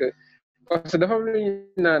parce que dafa am lu ñu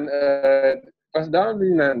naan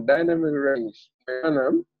dynamic range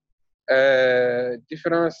maanaam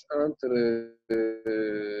différence entre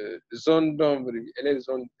zone d'ombre bi et les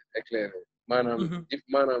zones éclairées maanaam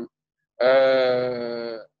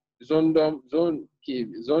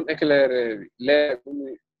zone éclairée bi leer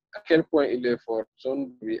à quel point il est fort zone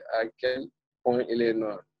bi à quel point il est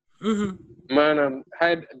noir maanaam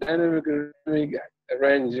dynamic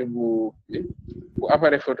range bu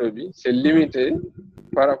appareil photo bi c'est limité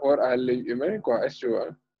par rapport à l'œil humain quoi est-ce que tu vois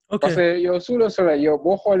parce que yow sous le soleil yow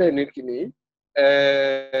boo xoolee nit ki nii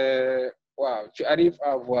waaw tu arrives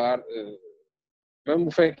à voir même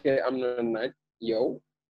bu fekkee am na naaj yow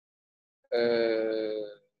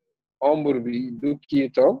ombre bi du kii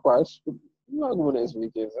trop quoi maa ko mën a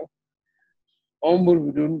expliquer sax ombre bi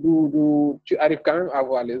du tu arrives quand même à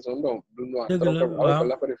voir les zones d'ombre du noir trop alors que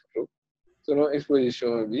l'appareil photo selon exposition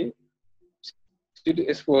bi si tu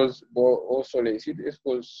exposes au soleil si tu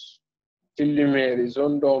exposes ci lumière yi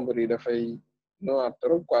zone d'ombre yi dafay noir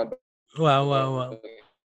trop quoi waaw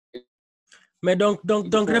mais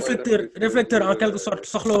donc réflecteur en quelque sorte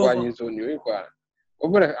soxla woo wàññi zone yooyu quoi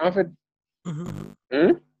bref en fait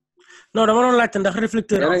non dama doon laajte ndax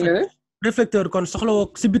réflecteur kon soxla woo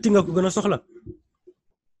si biti nga ko gën a soxla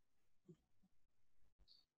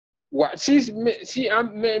waaw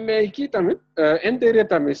mais kii tamit intérieur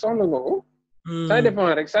tamit soxla nga ko ça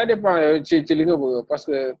dépend ci li nga bëgg parce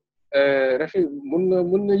que mën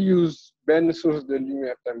nga use benn source de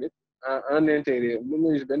lumière tamit en intérieur mën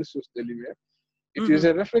nga use benn source de lumière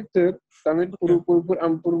utiliser réflecteur tamit pour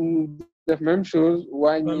def même chose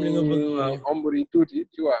wàññi ombre yi tuuti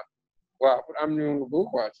tu vois waaw pour am li nga bëgg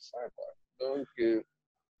quoi c'est ça quoi donc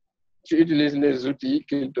tu utilises les outils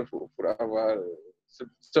qu'il te faut pour avoir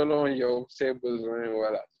selon yow ses besoins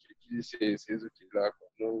voilà tu utilises ces outils là quoi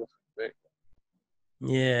noonu nga fait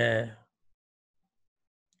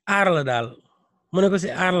aar la daal mu ne ko si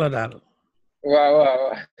aar la daal waaw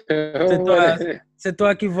c'est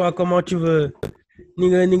toi qui vois comment tu veux ni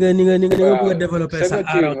nga bëgg a développer ça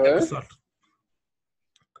aar en quelque sorte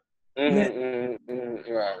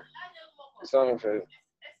waaw C'est ça en fait.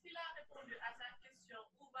 Est-ce qu'il a répondu à ta question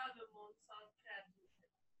où va le monde sans créativité?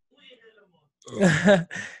 Où irait le monde?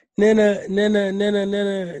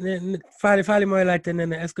 Fali mooy laajte nee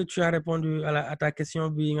na est-ce que tu as répondu à ta question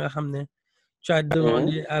bi nga xam ne tu as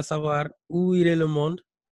demandé à savoir où irait le monde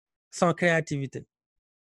sans créativité.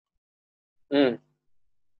 mu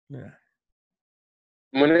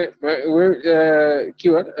ne kii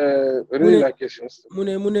wat la question. mu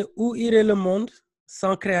ne où irait le monde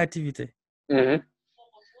sans créativité. nee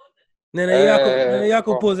na yaa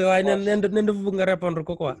ko posé waaye neen dafa bëgg nga répondre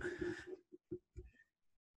ko quoi.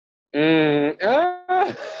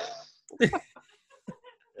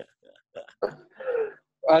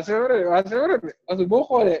 C'est vrai parce que boo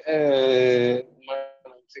xoolee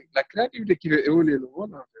c'est la créativité qui fait évoluer le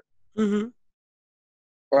monde en fait.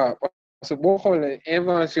 waaw parce que boo xoolee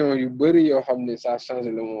invention yu bëri yoo xam ne ça change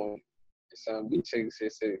le monde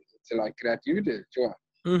c'est la créativité tu vois.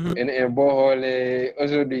 et boo xoolee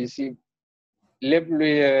aujourd'hui si lépp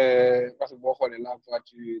luy parce que boo xoolee la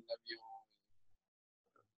voiture l'avion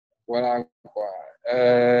voilà quoi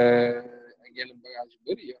ak yenn bagage yu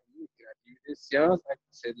bëri yoo xam ne créativité science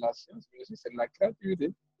c'est de la science mais aussi c'est de la créativité.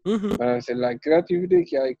 C'est la créativité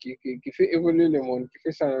qui fait évoluer le monde qui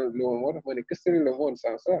fait changer le monde moo tax ma ne questionner le monde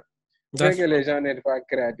sans ça. Bu fekkee les gens n'étaient pas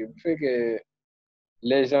créatifs bu fekkee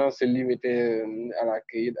les gens se limitaient à la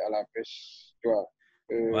cueillette à la pêche tu vois.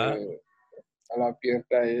 À la pierre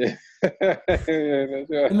taillée.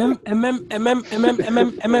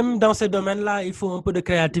 et même dans ce domaine-là, il faut un peu de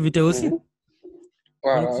créativité aussi.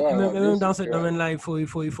 Même dans ce domaine-là, il faut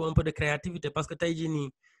un peu de créativité parce que tey jii nii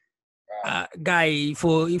gars yi il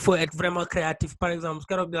faut être vraiment créatif. Par exemple,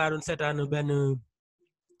 keroog laa doon seetaan benn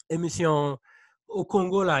émission au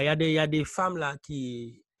Congo là, il y a des femmes là qui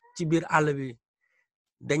ci biir àll bi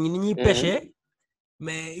dañu ni ñuy pêcher.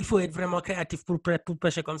 Mais il faut être vraiment créatif pour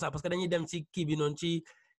pêcher comme ça parce que dañuy dem ci kii bi noonu ci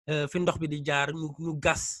fi ndox bi di jaar ñu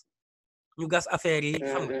gas affaire yi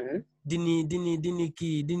xam nga dini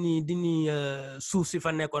suuf si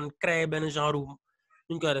fa nekkoon créer benn genre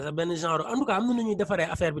ñu koy def benn genre en tout cas am na nu ñuy defaree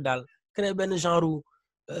affaire bi daal créer benn genre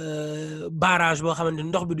barrage boo xamante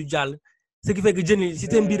ndox bi du jàll ce qui fait que jën yi si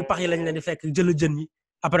seen biir pax yi lañ leen di fekk jël jën yi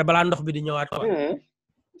après balaa ndox bi di ñëwaat quoi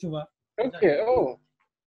tu vois.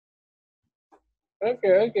 Ok,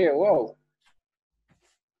 wow.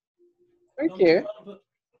 Ok.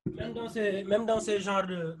 Même dans ce genre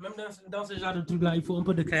de trucs-là, il faut un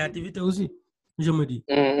peu de créativité aussi, je me dis.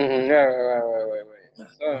 Ouais.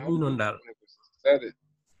 Ça, oui, non, daal.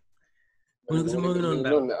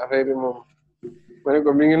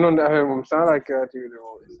 Sans la créativité.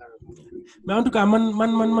 Mais en tout cas,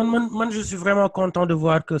 man, je suis vraiment content de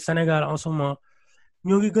voir que Sénégal en ce moment,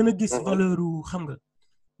 ñoo ngi gën a gis valeur u xam nga.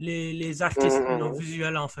 Les artistes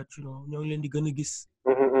visuels en fait ñoo ngi leen di gën a gis.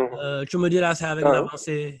 Tu me dis là c'est avec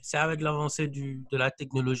l'avancée de la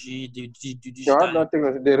technologie du digital. La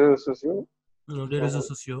technologie des réseaux sociaux. Non, des réseaux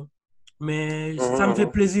sociaux. Mais ça me fait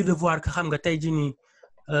plaisir de voir que xam nga tey jii nii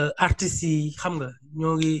artistes yi xam nga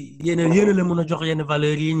ñoo ngi yéen la mën a jox yenn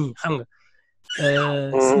valeurs yi nii xam nga.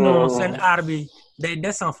 Sinon seen art bi day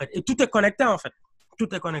des en fait et tout est connecté en fait tout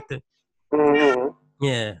est connecté.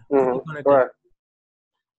 Yeah. Tout est connecté.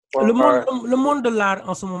 Le monde de l'art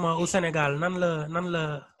en ce moment au Sénégal nan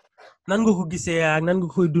nga ko gisee ak nan nga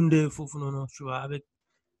koy dundee foofu noonu tu vois avec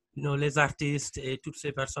les artistes et toutes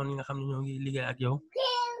ces personnes yi nga xam ne ñoo ngi liggéey ak yow.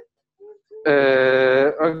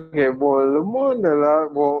 Ok, bon le monde de l'art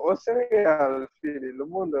au Sénégal le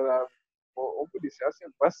monde de l'art on peut dire c'est assez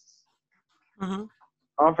vaste.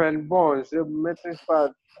 Enfin bon je ne maîtrise pas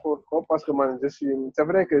trop parce que man c'est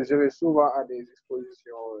vrai que je vais souvent à des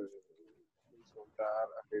expositions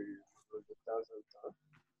d'art de temps en temps.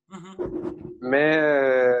 Mais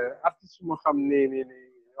artiste moo xam ne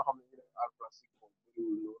ñoo xam ne art plastique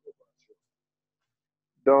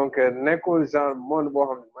donc nekkul genre monde boo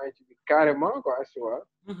xam ne maa ngi ci biir carrément quoi tu vois.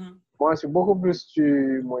 Moi c'est beaucoup plus ci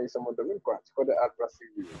mooy sama domaine quoi ci côté art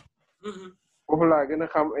plastique bi. foofu laa gën a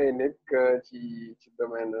xam ay nit ci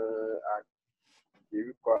domaine art bi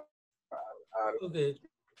quoi. Ok,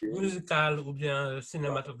 musical ou bien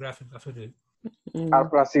cinématographique affaire art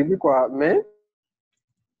plastique bi quoi mais.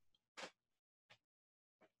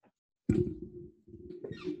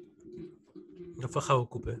 dafa xaw a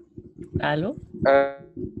coupé. Allô?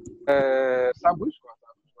 Ça bouge quoi.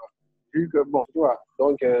 Vu que bon tu vois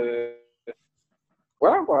donc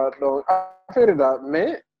voilà quoi donc affaire daal mais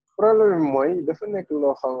problème bi mooy dafa nekk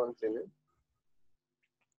loo xamante ne.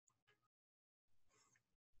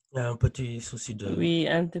 Il y a un petit souci de. Oui,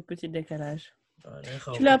 un petit décalage.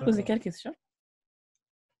 Tu lui as posé quelle question?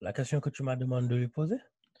 La question que tu m'as demandé de lui poser.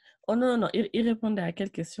 Oh non, il répondait à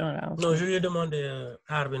quelle question là? Non, je lui ai demandé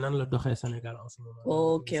art bi nan la doxee Sénégal en ce moment.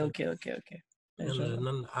 Ok.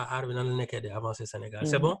 Art bi nan la nekkee di avancer Sénégal.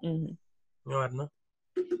 C'est bon? ñëwaat na.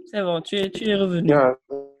 C'est bon, tu es revenu.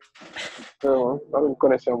 Non, am une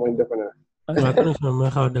connexion mooy déconné. waaw connexion mooy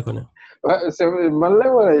xaw a déconné. Ouais, c'est man la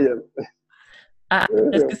wala yéen. Ah,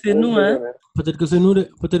 est-ce que c'est nous, hein? Peut-être que c'est nous,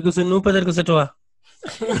 peut-être que c'est nous, peut-être que c'est toi.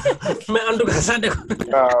 Mais en tout cas, ça déconne.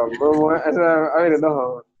 Ah, moi, avec le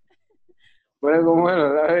dos.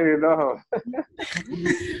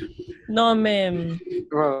 Non, mais...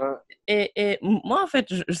 Voilà. Et moi, en fait,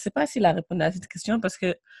 je ne sais pas s'il a répondu à cette question parce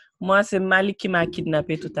que moi, c'est Malik qui m'a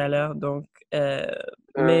kidnappé tout à l'heure. Donc,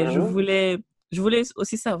 mais je voulais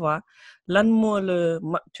aussi savoir, il a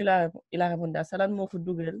répondu à ça, l'un mot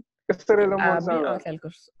Google. Qu'est-ce que serait le monde sans en quelque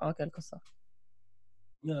sorte?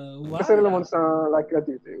 Qu'est-ce que serait le monde sans la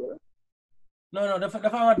créativité? Non, dafa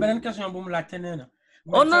amaat beneen question bu mu laajte nee na.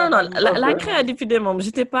 Oh non, la créativité,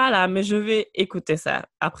 j'étais pas là, mais je vais écouter ça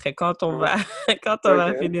après quand on va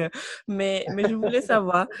finir. Mais je voulais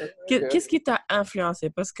savoir, qu'est-ce qui t'a influencé?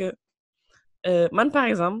 Parce que, moi, par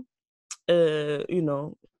exemple,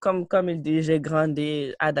 comme il dit, j'ai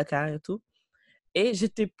grandi à Dakar et tout, et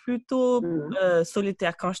j'étais plutôt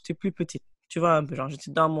solitaire quand j'étais plus petite. Tu vois, un peu, genre,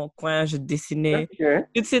 j'étais dans mon coin, je dessinais.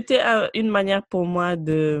 Et c'était une manière pour moi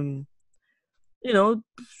de...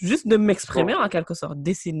 juste de m'exprimer en quelque sorte,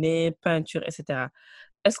 dessiner, peinture, etc.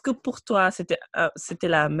 Est-ce que pour toi, c'était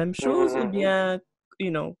la même chose ou bien,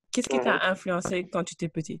 qu'est-ce qui t'a influencé quand tu étais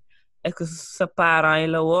petit? Est-ce que ce parent est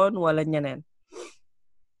là ou la ñeneen?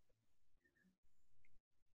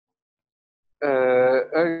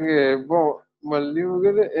 Ok, bon, moi, li mu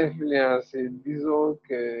gën a influencé, disons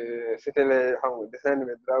que c'était les dessins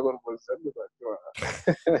animés Dragon Ball Z, quoi, tu vois.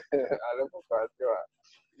 À l'époque, quoi, tu vois.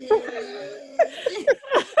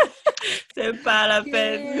 C'est pas la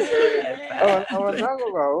peine.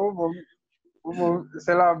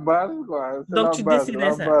 C'est la base, quoi. Donc, tu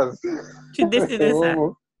dessinais ça? Tu dessinais ça?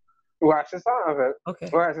 Ouais, c'est ça, en fait. Okay.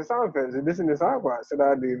 Ouais, c'est ça, en fait. J'ai dessiné ça, quoi.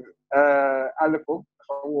 C'est-à-dire, à l'époque,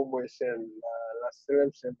 la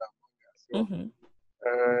célèbre chaîne d'Among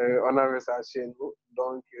on avait ça chez nous.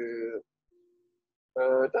 Donc, je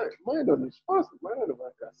pense,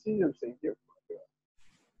 sixième, cinquième.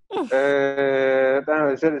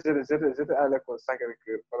 J'étais à l'école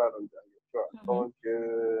Sacré-Cœur, voilà, donc, tu vois. Donc,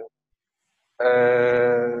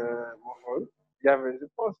 il y avait, je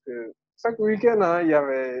pense que chaque week-end, il y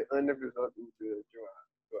avait un épisode où, tu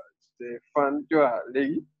vois, j'étais fan, tu vois,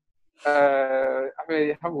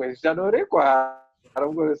 j'adorais, quoi.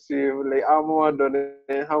 Alors, à un moment donné,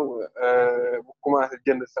 vous commencez à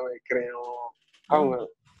jënd samay crayon,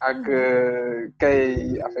 ak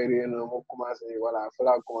kay affaire yi noonu moo commencé voilà fa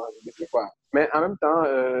laa commencé def quoi mais en même temps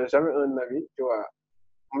j'avais un ami tu vois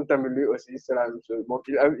moom tamit lui aussi c'est la même chose bon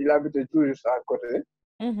il habitait tout juste à côté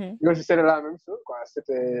lui aussi c'était la même chose quoi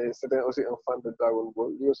c'était aussi un fan de Dragon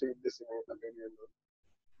Ball lui aussi il dessinait affaire yi noonu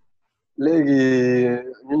léegi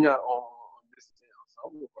ñu ñaar on dessinait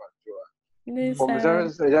ensemble quoi tu vois bon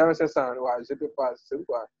j'avais ce sens ouais j'étais pas seul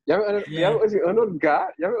quoi il y avait aussi un autre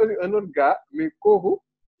gars mais kooku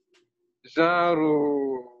genre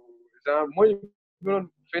moi il me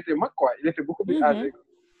faisait mal quoi il était beaucoup plus âgé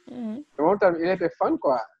et mon temps il était fan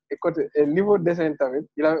quoi et niveau dessin tamit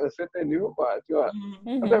il avait un certain niveau quoi tu vois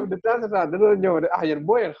de temps en temps da doon ñëw de yéen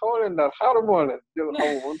boo yéen xaw leen daal xaaru moo leen jël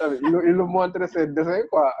xamu moom tamit il nous montrait ses dessins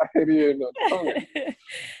quoi affaire yooyu noonu xam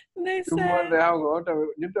nga tout le monde xam nga moom tamit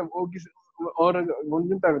ñun tam oo gis moom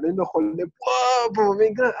ñun tamit dañ doon xool ne bo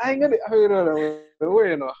mais grand ay nga de affaire yooyu la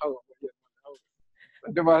wooyee noo xam nga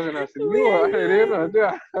dépassé naa si niveau tu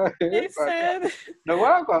vois. Donc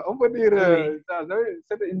voilà quoi, on peut dire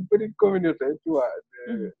c'était une petite communauté, tu vois,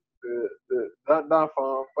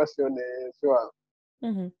 d'enfants passionnés, tu vois.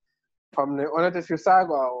 On était sur ça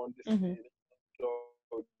quoi, on dessinait,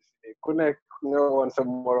 ku nekk nga woon sa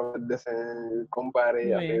morom dessin comparé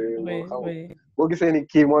affaire yi xam nga boo gisee ni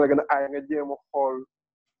kii moo la gën a aay nga jéem a xool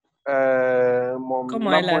moom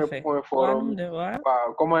la point fort waaw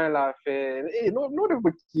comment elle a fait noo def ba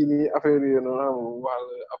kii nii affaire yi noonu xam wàll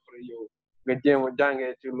après yow nga jéem a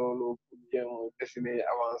jàngee ci loolu pour jéem a dessiner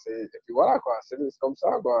avancer et puis voilà quoi c'est comme ça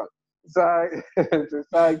quoi ça c'est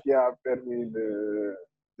ça qui a permis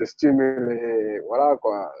de stimuler voilà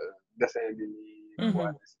quoi dessin bi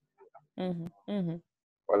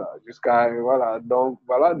voilà jusqu'à donc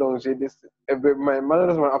j'ai décidé mais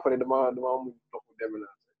malheureusement après dama mujj toog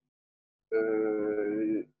déménager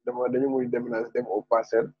dañu muy déménager dem au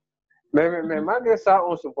Parcelles mais malgré ça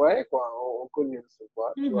on se voyait quoi on connaît se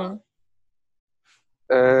voir tu vois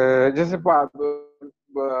je sais pas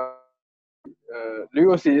lui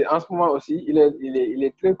aussi, en ce moment aussi, il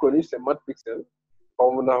est très connu, c'est Matt Pixel.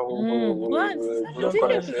 Comme Ouais, ça me dit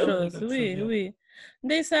quelque chose. Oui, oui.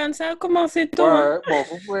 Ndeysaan, ça a commencé tôt. Ouais, bon,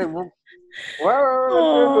 vous pouvez...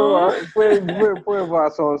 Vous pouvez voir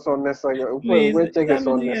son Instagram. Vous pouvez checker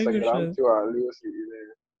son Instagram, tu vois, lui aussi, il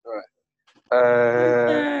est... Ouais.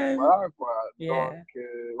 Voilà, quoi. Yeah. Donc,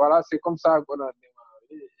 voilà, c'est comme ça qu'on a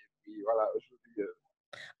démarré. Et puis, voilà, aujourd'hui...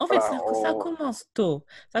 En fait, ça commence tôt.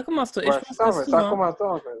 Ça commence tôt. Et ouais, je pense que souvent, ça commence tôt,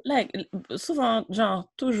 en fait. Like, souvent, genre,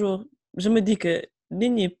 toujours, je me dis que nit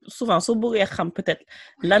ñi souvent soo bëggee xam peut-être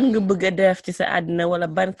lan nga bëgg a def ci sa àddina wala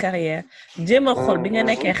ban carrière jéem a xool bi nga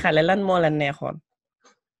nekkee xale lan moo la neexoon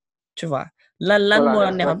tu vois lan moo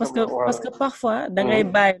la neexoon parce que parfois da ngay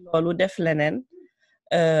bàyyi loolu def leneen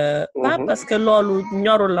pas parce que loolu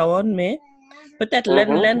ñorul la woon mais peut-être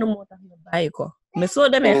lenn moo tax nga bàyyi ko mais soo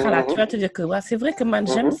demee xalaat tu vas te dire que ouais, c'est vrai que man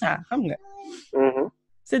j'aime ça xam nga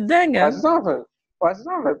c'est dingue hein? Ouais, c'est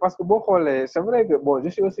ça, en fait, parce que bon, c'est vrai que bon, je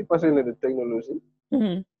suis aussi passionné de technologie.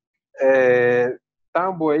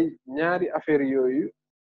 Tant boy, ñaari affaire yoyu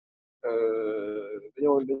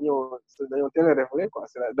dañoo teel a réfléchir quoi.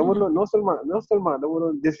 C'est non seulement dama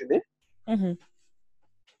doon dessiner,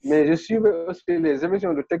 mais je suivais aussi les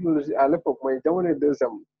émissions de technologie à l'époque, mooy jamono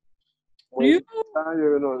deuxième. Mooy temps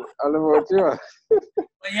yooyu noonu, alors tu vois.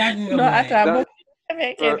 Non, attends,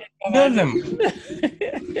 deuxième.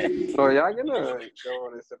 Non, yàgg na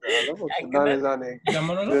dans les années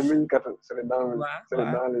 2014, c'est dans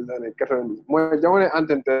les années 90. Moi, jamono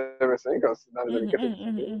antenne TV5, c'est dans les années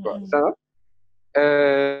 90. Quoi. Ça,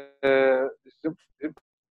 je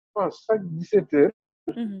pense chaque 17 heures,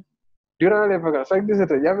 durant les vacances, chaque 17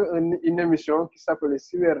 heures, il y avait une émission qui s'appelait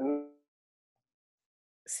Cyber.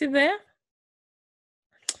 Cyber?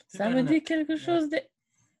 Ça me dit quelque chose de...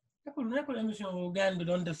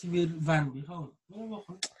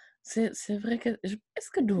 C'est vrai que...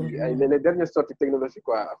 Est-ce que... Les dernières sorties technologiques,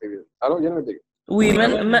 quoi. Alors, il y en a des... Oui,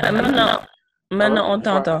 maintenant on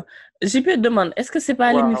t'entend. J'ai pu te demander, est-ce que c'est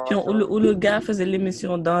pas l'émission où le gars faisait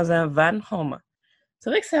l'émission dans un van?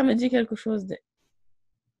 C'est vrai que ça me dit quelque chose de...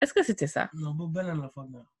 Est-ce que c'était ça? Non, bon,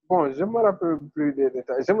 je me rappelle plus des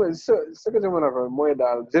détails. Ce que je me rappelle, moi,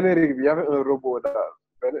 dans le générique, il y avait un robot dans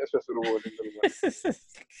benn espèce de robot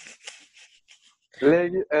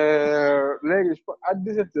léegi à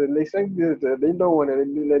 17 heures les 5 17 heures dañ doon wane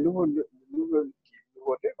les nouveautés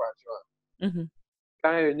quoi tu vois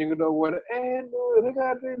temps yooyu ñu ngi doon wane non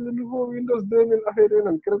regardez le nouveau Windows 2000 affaire yooyu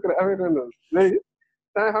noonu kër affaire yooyu noonu léegi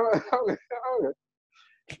temps xam nga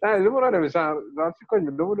temps li ma doon def genre ci koñ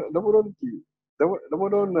bi dama doon kii dama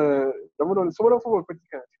doon su ma doon football petit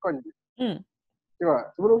camp ci koñ bi tu vois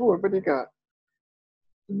su ma doon football petit camp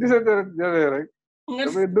 17 heures jotee rek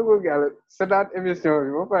damay dugg gàll seetaan émission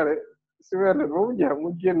bi ba pare si weer ba mu jeex mu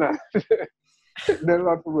génnaat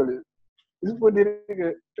delluwaat football yi il faut dire que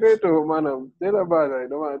très tôt maanaam dès la base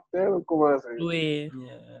dama teel a commencé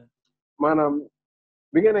maanaam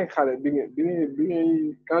bi nga nekk xale bi ngay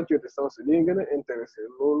quand tu étais censé li nga gën a intéressé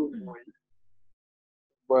loolu mooy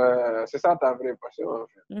c'est ça ta vraie passion en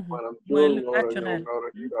fait maanaam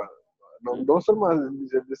donc non seulement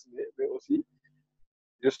je dessinais mais aussi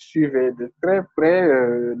je suivais de très près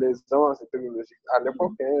les avancées technologiques. À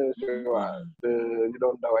l'époque, je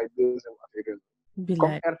doon daw ay deuxième affaire.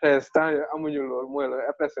 Comme RTS, moi, le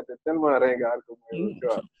RTS c'était tellement ringard que moi, tu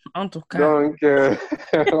vois. En tout cas. Donc,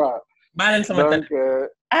 voilà.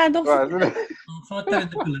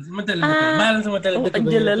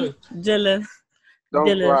 Donc,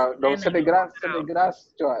 donc c'était grâce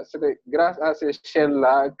à ces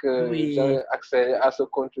chaînes-là que j'avais accès à ce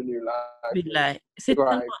contenu-là. C'est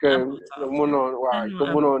tellement important. Que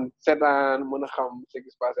mon seetaan mën a xam ce qui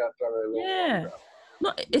se passe à travers le monde.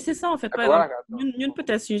 Non, et c'est ça en fait. Par exemple, ñun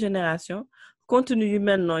peut-être une génération contenu yu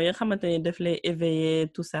mel noonu nga xamante ne daf lay éveiller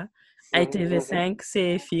tout ça. ay TV5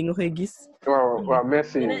 CFI nga koy gis. waaw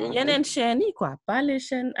merci. yeneen chaînes yi quoi, pas les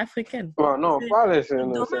chaînes africaines. Non, pas les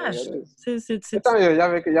chaînes. Dommage. C'est tant il y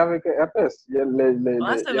avait que RTS. C'est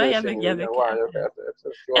vrai, il y avait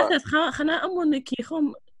RTS. xanaa amoon na kii xaw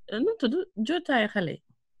ma nu tudd jotaayu xale.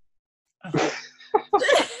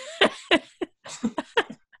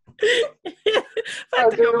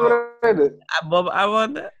 boobu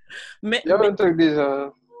amoon na. mais y avait un truc déjà.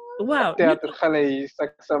 waaw théâtre xale yi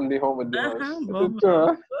chaque samedi xaw ma dimanche.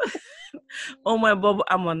 au moins boobu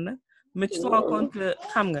amoon na mais tu te rends compte que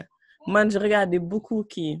xam nga man je regardais beaucoup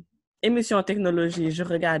émission technologie je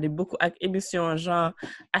regardais beaucoup ak émission genre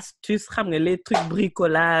astuces xam nga les trucs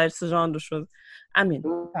bricolage ce genre de choses Amine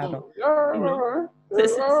pardon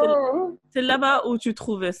c'est là-bas où tu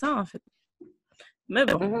trouvais ça en fait mais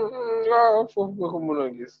bon. waaw foofu nga ko mën a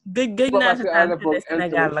gis. gëj naa seetaan télé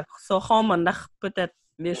Sénégal la soo xawma ndax peut-être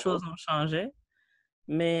les choses ont changé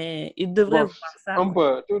mais il devrait voir ça. un peu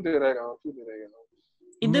tout est règle.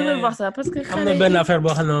 il devrait voir ça parce que. am na benn affaire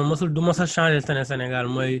boo xam ne mosul du mos a changé Sénégal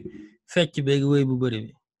mooy fecc beeg wéy bu bëri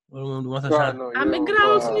bi. loolu moom du mos a changé. ah mais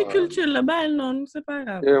grave suñu culture la bàyyi noonu c'est pas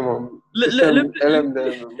grave.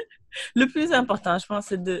 Le plus important je pense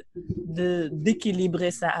c'est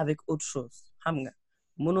d'équilibrer ça avec autre chose xam nga.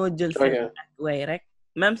 mënoo jël fecc way rek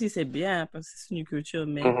même si c'est bien parce que c'est une culture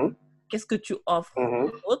mais qu'est-ce que tu offres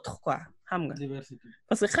autre quoi xam nga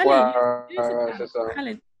parce que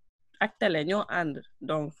xale ak télé ñoo ànd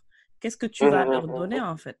donc qu'est-ce que tu vas leur donner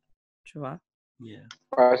en fait tu vois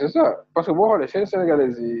c'est ça parce que boo xoolee chaîne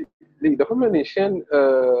sénégalaise yi léegi dafa mel ni chaîne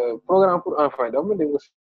programme pour enfants yi dafa mel ni nga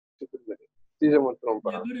si je me trompe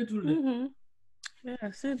pas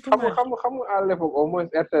xam nga à l'époque au moins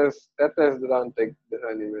RTS de daan teg des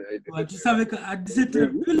animés ay ouais, tu savais que à 17h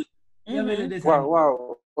pile il y avait les dessins waaw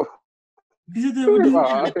 17h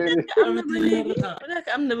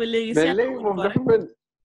am na ba léegi mais léegi moom dafa mel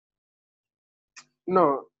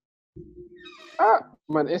non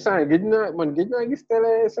man instant yi gëj naa gis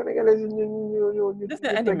télé sénégalaise yi ñu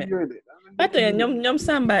teg yooyu de parce que ñoom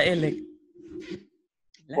Samba Elek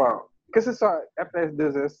waaw que ce soit RTS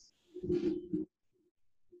 2S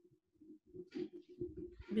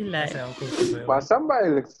waaw Samba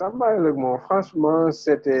Elek moom franchement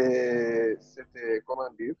c'était comment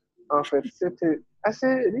dire en fait c'était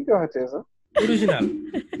assez li nga waxatee sax original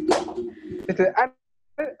c'était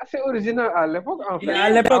assez original à l'époque en fait à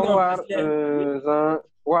l'époque avoir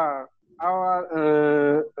avoir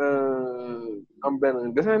am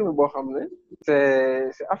benn dessin boo xam ne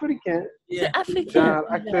c'est africain. c'est africain genre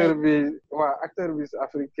acteur bi c'est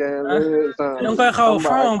africain. da nga koy xaw a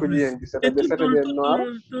fond en plus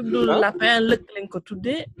tudd lapin lëkk lañ ko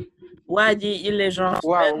tuddee. waa ji il est genre.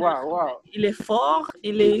 waaw il est fort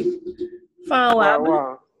il est.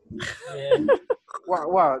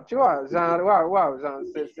 waaw tu vois genre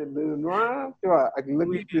c'est le noir tu vois ak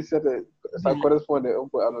lëkk bi ça correspondait un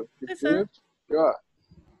peu à notre culture tu vois.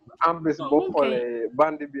 en plus boo xoolee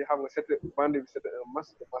bande bi xam nga c'était un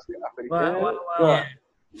masque africain. waaw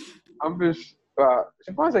en plus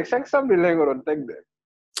je pense que chaque samedi lay nga doon teg de.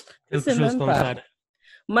 quelque chose comme ça.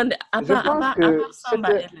 man de à part Samba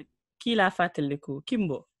Elek kii laa fàttaliku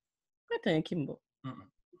Kimbo. Kimbo.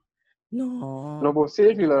 non boobu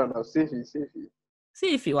Seefi la non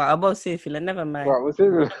Seefi waaw boobu Seefi la never mind. waaw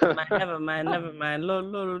Seefi la never mind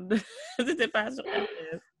loolu c'était pas sur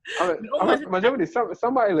man je me dis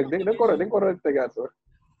Samba Elek dañ ko waroon tegaat sax.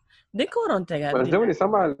 dañ ko waroon tegaat. man je me dis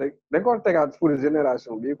Samba Elek dañ ko waroon tegaat pour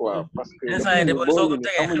génération bi quoi parce que. soo ko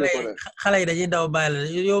tegee xale yi dañuy daw bàyyi la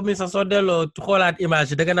yow mi sax soo delloo xoolaat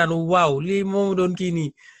image da nga naan waaw lii moom doon kii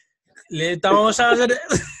nii les temps ont changé de.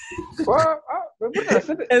 waaw mais pourtant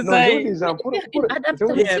c'était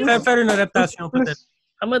faire une adaptation peut-être.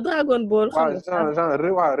 xam nga Dragon Ball.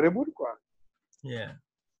 genre reboot quoi.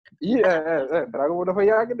 Dragon Ball dafa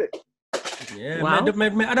yàgg de. waaw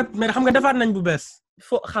mais xam nga defaat nañ bu bees.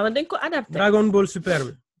 xam nga dañ ko adapté. Dragon Ball Super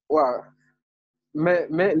bi. waaw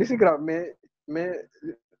mais li si grave mais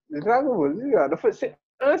Dragon Ball li si grave dafa c'est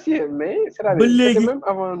ancien mais. ba léegi c'est même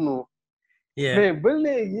avant nous. mais ba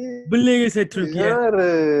léegi c'est truc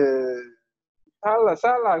genre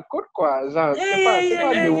ça la côte quoi genre c'est pas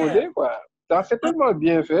démodé quoi. c'est tellement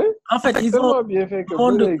bien fait. en fait ils ont tellement bien fait que ba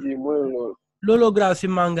léegi mooy loolu. looloo grave ci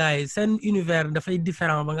manga yi seen univers dafay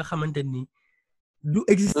différent ba nga xamante ni du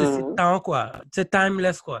exister ci temps quoi c'est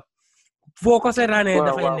timeless quoi. foo ko seetaanee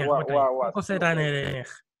dafay neex ba tey foo ko seetaanee day neex.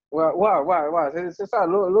 waaw c'est ça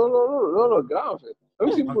loolu grave en fait.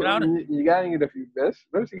 même si gars yi ngi def yu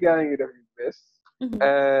bees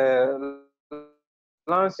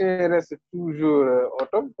l'ancien reste toujours au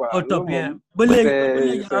top quoi. au top bien ba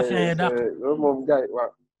léegi ancien yi daal. loolu moom gars yi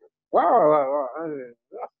waaw.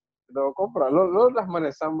 donc comprendre loolu tax ma ne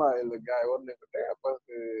Samba le gars yi war nañ ko teg parce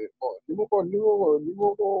que bon ni ma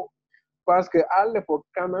ko parce que à l'époque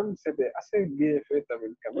quand même c'était assez bien fait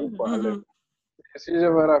tamit quand même quoi. si je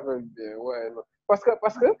me rappelle bien non parce que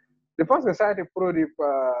je pense que ça a été produit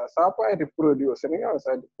ça a pas été produit au Sénégal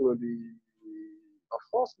ça a été produit en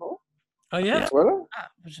France non. Ah yeah. Voilà.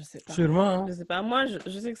 Je sais pas. Sûrement. Je sais pas moi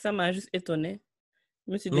je sais que ça m'a juste étonné.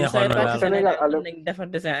 Je me suis dit je savais pas que Sénégal nañ defar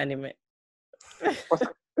dessin animé. Parce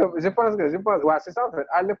que je pense c'est ça en fait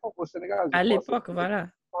à l'époque au Sénégal. À l'époque voilà.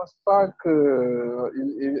 Je pense pas que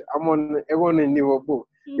il à mon niveau beau.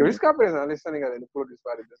 Jusqu'à présent les Sénégalais ne produisent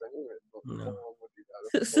pas de dessins animés.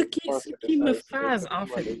 Ce qui me phase en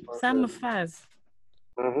fait, ça me phase.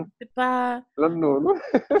 C'est pas non.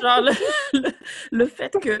 genre le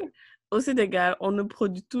fait que au Sénégal, on ne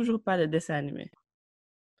produit toujours pas de dessins animés.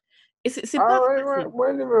 Et c'est pas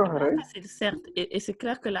facile, certes. Et c'est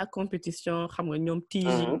clair que la compétition,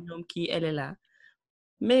 elle est là.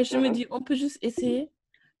 Mais je me dis, on peut juste essayer.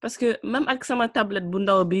 Parce que même avec ma tablette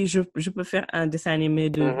Bundaobi, je peux faire un dessin animé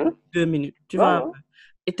de 2 minutes. Tu vois un peu.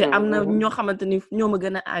 Et tu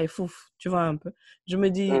vois un peu. Je me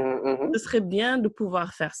dis, ce serait bien de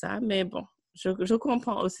pouvoir faire ça. Mais bon, je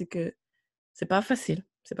comprends aussi que c'est pas facile.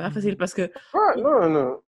 C'est pas facile parce que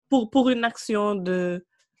pour une action de,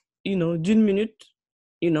 d'une minute,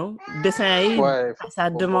 dessin,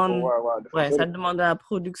 ça demande de la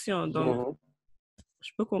production. Donc,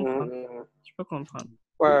 je peux comprendre. Je peux comprendre.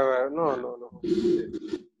 Ouais, non.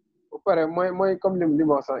 Moi, comme les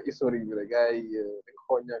morceaux historiques, les gars, ils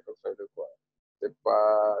connaissent comme ça de quoi. C'est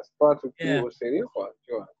pas tout au sérieux, quoi,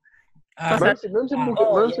 tu vois.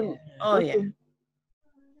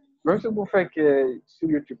 Même si vous faites que sur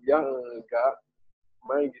YouTube, il y a un gars,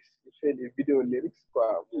 il fait des vidéos lyrics,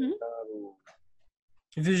 quoi.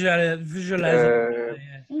 Visualiser.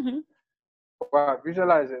 Ouais,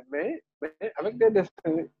 visualiser, mais avec des dessins,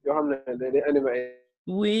 des animés.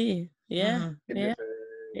 Oui, yeah.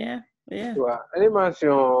 Tu vois,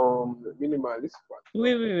 animation minimaliste, quoi.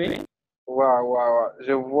 Oui. Ouais.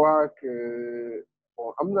 Je vois que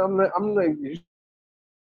bon,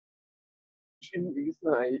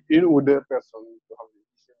 une ou deux personnes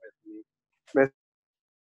mais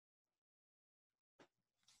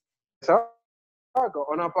ça,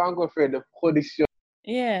 on n'a pas encore fait de production.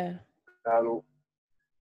 Yeah. Allô?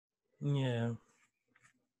 Yeah.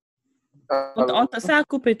 Ça a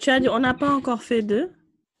coupé. Tu as dit, on n'a pas encore fait de...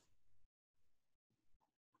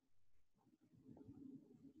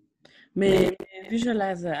 Mais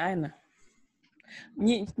Visualizer, Aina.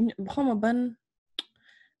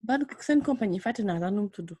 C'est une compagnie, Fatina, dans nous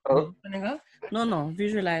tout. Non,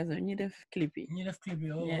 Visualizer, ni de clip.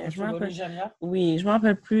 Oui, je me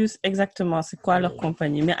rappelle plus exactement c'est quoi leur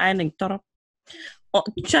compagnie, mais Aina,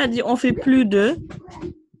 tu as dit, on fait plus de...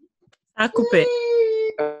 Ça a coupé.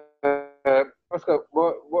 Parce que,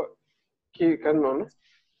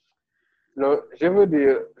 non, je veux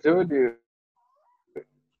dire,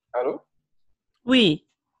 allô? Oui.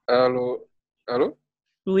 Allô?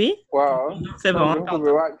 Oui? Wow. C'est bon.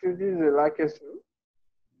 Tu dis la question?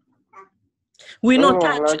 Oui, non,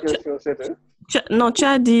 la question c'était? Non, tu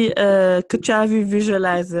as dit que tu as vu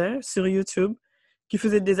Visualizer sur YouTube qui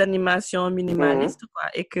faisait des animations minimalistes, quoi,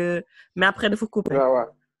 et que... Mais après, il faut couper. Ouais.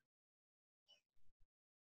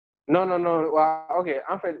 Non, ok.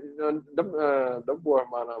 En fait, d'abord,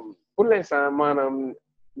 madame, pour l'instant, madame,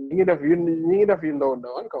 on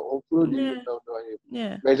produit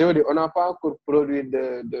mais je veux dire, on n'a pas encore produit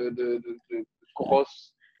de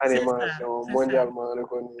grosses animations mondialement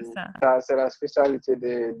reconnues. Ça, c'est la spécialité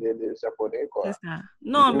des Japonais, quoi. C'est ça.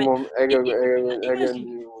 Non, mais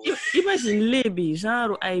imagine les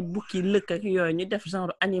genre ay bouki leuk ak yoy ñu def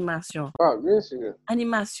genre animation. Ah, bien sûr.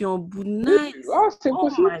 Animation bu nice. Ah, c'est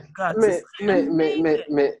possible. My God,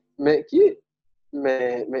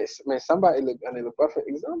 mais Samba est le parfait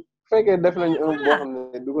exemple. Fait que def nañ un boo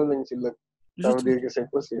xam ne dugal nañ ci leuk. Ça veut dire que c'est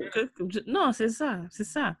possible. Non, c'est ça.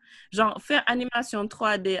 Genre faire animation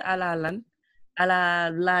 3D à la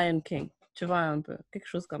Lion King. Tu vois un peu quelque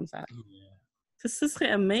chose comme ça. Ce serait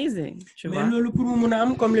amazing, tu vois. Mais loolu pour mu mën a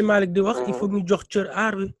am comme li Malick di wax il faut ñu jox cër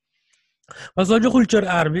art bi parce que soo joxul cër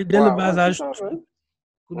art bi dès le bas âge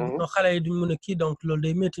no xale yi duñ mën a kii donc loolu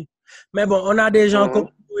day métti mais bon on a des gens comme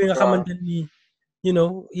yi nga xamante ni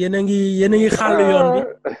yéen a ngi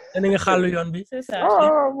xàll yoon bi c'est ça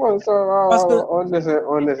bon ça parce que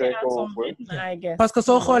on essaie parce que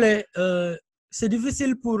soo xoolee c'est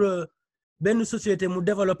difficile pour benn société mu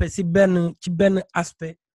développer ci benn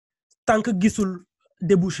aspect tant que gisul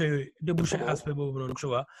débouché aspect boobu noonu tu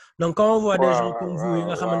vois donc quand on voit des gens comme vous yi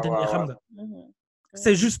nga xamante ni xam nga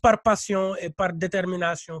c'est juste par passion et par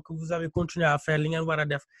détermination que vous avez continué à faire li ngeen war a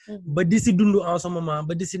def ba di si dund en ce moment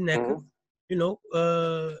ba di si nekk lu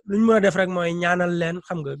ñu mën a def rek mooy ñaanal leen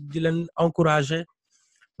xam nga di leen encourager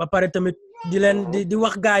ba pare tamit di leen di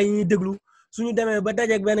wax gars yi ñuy déglu suñu demee ba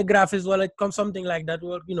dajeeg benn graphiste wala comme something like that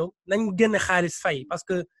or nañ génne xaalis fay parce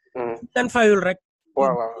que leen fayul rek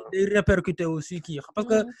day répercuté aussi kii parce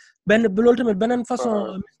que loolu tamit beneen façon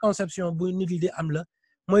misconception bu nit yi di am la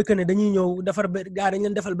mooy que ne dañuy ñëw defar gars dañ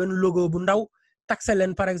leen defal benn logo bu ndaw taxé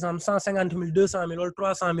leen par exemple 150 000 200 000 wala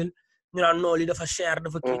 300 000 ñu naan non li dafa cher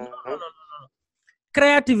dafa kii non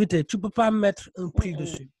créativité tu peux pas mettre un prix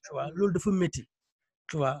dessus tu vois loolu dafa métti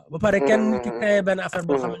tu vois ba pare kenn nit ki créé benn affaire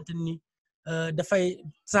boo xamante ni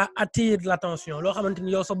ça attire l'attention loo xamante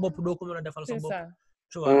ni yow sa bopp doo ko mën a defal sa bopp. ça.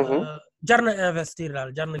 Tu vois jar na investir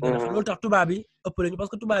daal jar na gën a xam loolu tax tubaab bi ëpp lañu parce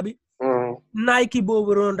que tubaab bi. Nike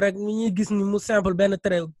boobu noonu rek ni ñuy gis ni mu simple benn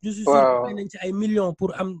trait. je suis sûr que fay nañ ci ay millions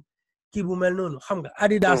pour am kii bu mel noonu xam nga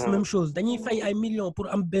Adidas même chose dañuy fay ay millions pour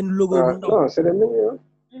am benn logo bu ndaw. non c'est des millions.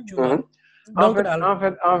 Tu vois donc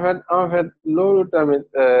en fait loolu tamit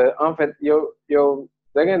en fait yow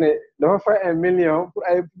da nga ne dafa fay ay millions pour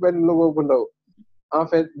ay benn logo bu ndaw en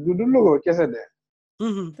fait du logo kese de.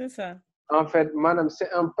 c'est ça. en fait maanaam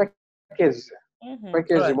c'est un package.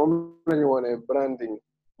 package moom la ñu wone branding.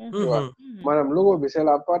 tu vois maanaam logo bi c'est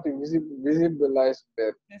la partie visible de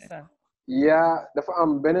l'iceberg. c'est ça. dafa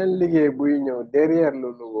am beneen liggéey buy ñëw derrière le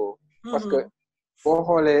logo. parce que boo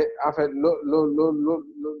xoolee en fait loolu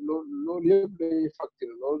yëpp dañuy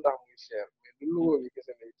facturer loolu tax muy cher mais du logo bi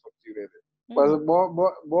kese lay facturer de. parce que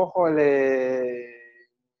boo xoolee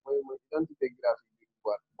mooy identité graphique bi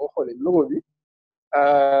boo xoolee logo bi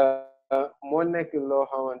moo nekk loo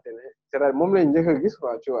xamante ne c'est-à-dire moom lañ njëkk a gis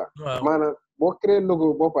quoi tu vois. maanaam boo créer logo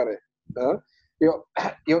boo pare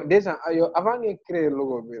yow déjà yow avant ngay créer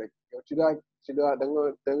logo bi rek yow tu dois da nga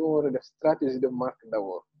war a def stratégie de marque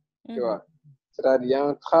d'abord. tu vois c'est-à-dire y a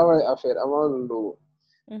un travail à faire avant le logo.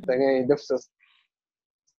 da ngay def sa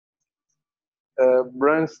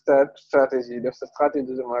brand stratégie def sa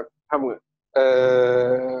stratégie de marque xam nga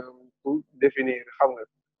pour définir xam nga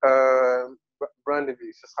brand bi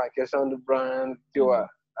ce sera quel genre de brand tu vois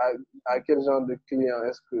à quel genre de client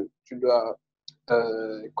est-ce que tu dois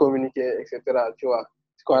communiquer etc. tu vois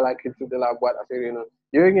c'est quoi la culture de la boîte affaire yi noonu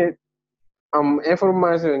yooyu ngay am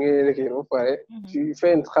information ngay recueillir ba pare tu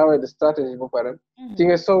fais un travail de stratégie ba pare ci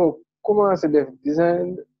nga soog commencer def design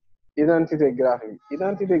identité graphique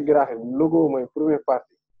logo mooy première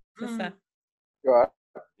partie. c'est ça. tu vois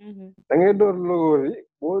da ngay door logo bi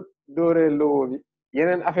boo dooree logo bi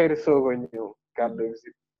yeneen affaire soog a ñëw carte de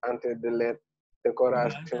visite entrée de lettres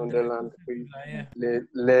décoration de l'entreprise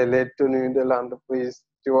les tenues de l'entreprise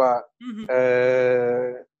tu vois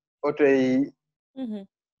auto yi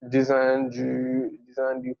design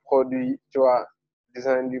du produit tu vois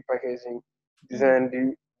design du packaging design du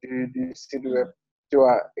site web tu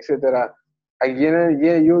vois et cetera ak yeneen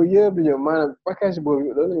yooyu yëpp ñëw maanaam package boobu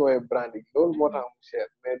loolu la ñu woowee branding loolu moo tax mu cher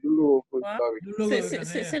mais du logo pour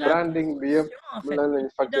c'est branding bi yëpp lan lañu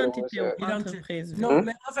facturer mu cher non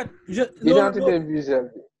mais en fait identité visuelle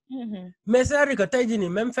bi mais c'est-à-dire que tey jii nii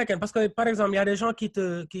même fekkee parce que par exemple il y a des gens qui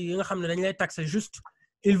nga xam ne dañu lay taxer juste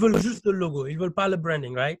ils veulent juste le logo ils veulent pas le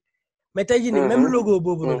branding right mais tey jii nii même logo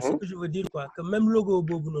boobu noonu ce que je veux dire quoi que même logo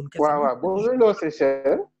boobu noonu waaw boobu loolu c'est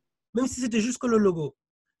cher même si c'était juste que le logo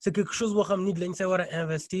c'est quelque chose boo xam nit lañ see war a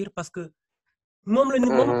investir parce que moom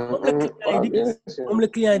la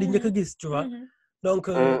client yi di njëkk a gis tu vois donc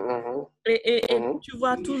et tu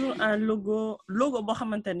vois toujours un logo boo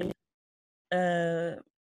xamante ni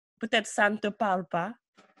peut-être ça ne te parle pas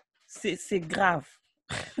c'est grave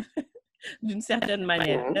d'une certaine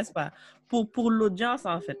manière n'est-ce pas pour l'audience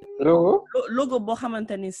en fait logo boo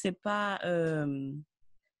xamante ni c'est pas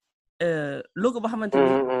logo boo xamante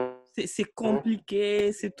ni c'est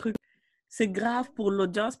compliqué ces trucs c'est grave pour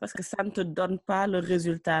l'audience parce que ça ne te donne pas le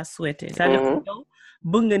résultat souhaité c'est-à-dire que yow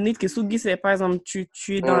bëgg nga nit ki su gisee par exemple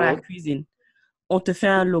tu es dans la cuisine on te fait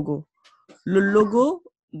un logo le logo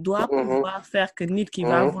doit pouvoir faire que nit qui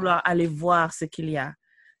va vouloir aller voir ce qu'il y a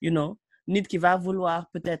you know nit qui va vouloir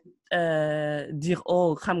peut-être dire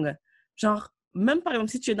oh xam nga genre même par exemple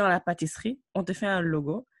si tu es dans la pâtisserie on te fait un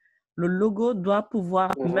logo le logo doit pouvoir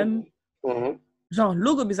même genre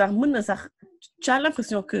logo bizarre mën na sax tu as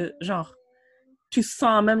l'impression que genre tu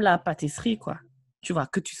sens même la pâtisserie quoi tu vois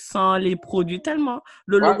que tu sens les produits tellement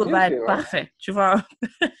le logo va être parfait tu vois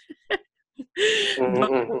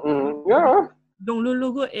donc le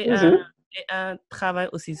logo est un travail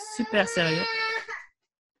aussi super sérieux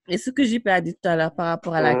et ce que JP a dit tout à l'heure par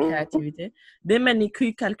rapport à la créativité day mel ni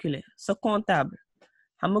kuy calculer ce comptable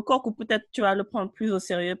xam nga kooku peut-être tu vas le prendre plus au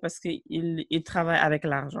sérieux parce que il travaille avec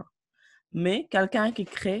l'argent mais quelqu'un qui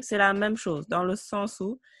crée c'est la même chose dans le sens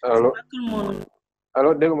où c'est pas tout le monde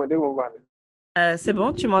alors dégguma baax c'est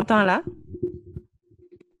bon tu m'entends là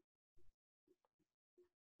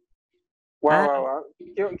waaw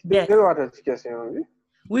delluwaatal ci question bi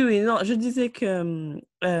oui non je disais que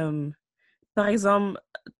par exemple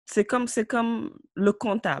c'est comme le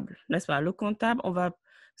comptable n'est-ce pas le comptable on va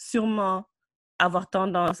sûrement avoir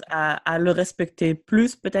tendance à le respecter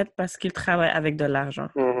plus peut-être parce qu'il travaille avec de l'argent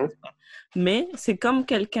mais c'est comme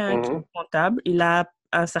quelqu'un qui est comptable il a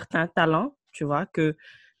un certain talent tu vois que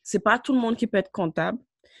c'est pas tout le monde qui peut être comptable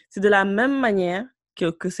c'est de la même manière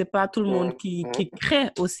que c'est pas tout le monde qui crée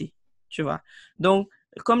aussi tu vois. Donc,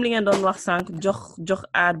 comme li ngeen doon wax sànq jox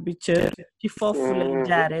art bi ci foofu lay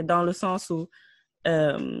jaare dans le sens où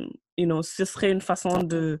ce serait une façon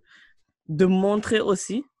de montrer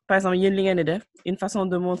aussi, par exemple yéen li ngeen di def, une façon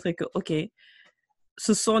de montrer que ok,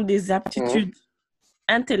 ce sont des aptitudes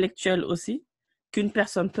intellectuelles aussi qu'une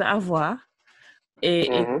personne peut avoir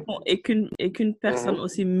et qu'une personne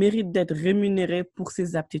aussi mérite d'être rémunérée pour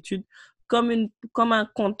ses aptitudes comme un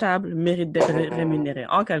comptable mérite d'être rémunéré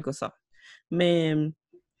en quelque sorte. Mais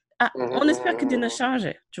on espère que dina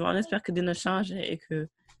changer, tu vois, on espère que dina changer et que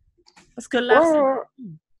parce que là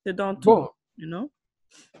c'est dans tout, bon. you know.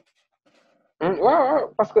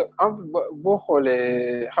 waaw parce que boo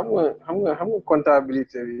xoolee xam nga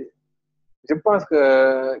comptabilité bi je pense que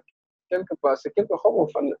quelque part c'est quelque xaw ma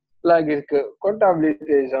fan laa gis que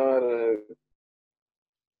comptabilité genre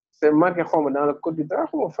c'est marqué xaw ma dans le code du travail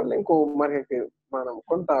xaw ma fan lañ ko marqué que maanaam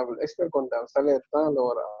comptable expert comptable salaire temps la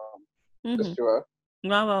war a am. Tu vois.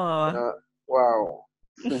 waaw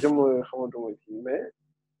jëmm xamatuma ci mais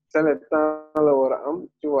salaire temps la war a am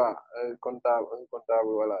tu vois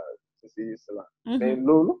comptable voilà ceci cela. mais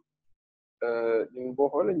loolu ñun boo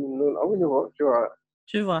xoolee ñun loolu amuñu ko tu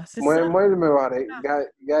vois c'est ça mooy li may wax rek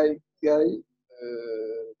gars yi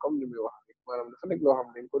comme li may wax rek maanaam dafa nekk loo xam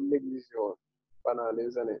ne dañ ko négligé woon pendant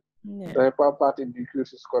des années. ça n'est pas partie du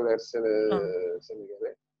cursus scolaire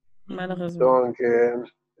sénégalais. malheureusement donc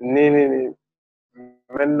nii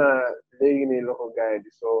maintenant léegi nii la ko gars yi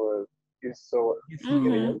di soo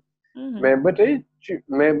mais ba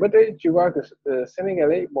tey tu vois que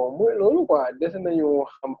sénégalais bon mooy loolu quoi des nañu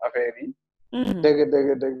xam affaire yi. dëgg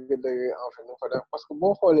en fait nu ko def parce que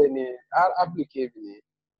boo xoolee ni art appliqué bi nii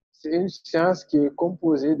c'est une science qui est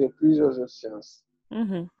composée de plusieurs autres sciences.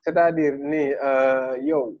 c'est-à-dire ni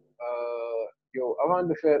yow avant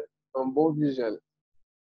de faire un bon visuel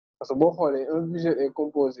parce que boo xoolee un visuel est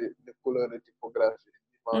composé de couleurs, de typographie, de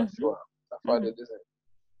dimensions, parfois de design.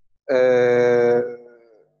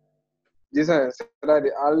 Design,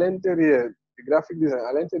 c'est-à-dire à l'intérieur du graphic design,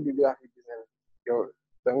 à l'intérieur du graphic design, yow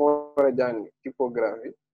da nga war a jàng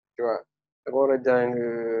typographie, tu vois, da nga war a jàng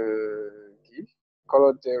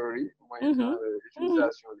color theory, mooy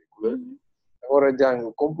l'utilisation des couleurs, da nga war a jàng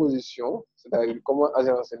composition, c'est-à-dire comment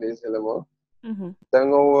agencer les éléments, da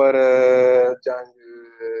nga war a jàng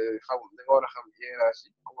da nga war a xam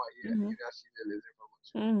hiérarchie, comment hiérarchiser les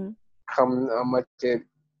informations, xam en matière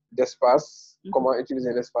d'espace, comment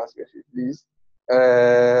utiliser l'espace que tu utilises,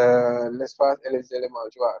 l'espace et les éléments,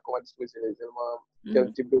 tu vois, comment disposer les éléments, quel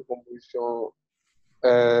type de composition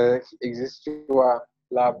qui existe, tu vois,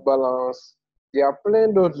 la balance. Il y a plein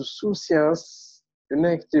d'autres sous-sciences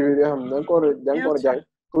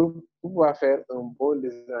pour pouvoir faire un bon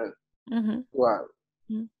design. Voilà.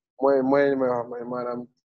 Moi,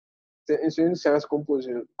 c'est une science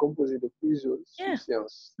composée de plusieurs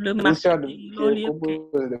sciences. Le marketing,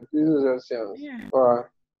 composée de plusieurs sciences.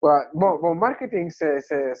 Ouais. Bon, marketing, c'est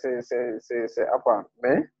à part,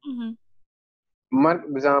 mais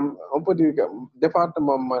on peut dire que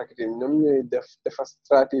département marketing, ñoom ñooy def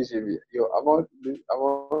stratégie bi yow avant que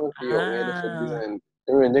yow ngay def design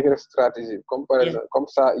ñoom ñooy njëkk def stratégie comme par exemple comme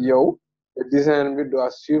ça yow le design bi doit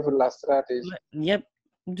suivre la stratégie. Yep.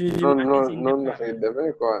 non la fay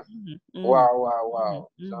demee quoi. waaw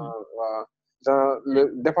genre le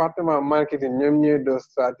département marketing ñoom ñooy def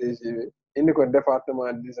stratégie bi indi ko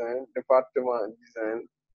département design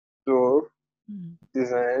door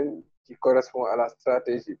design qui correspond à la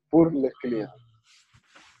stratégie pour le client.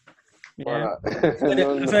 Voilà.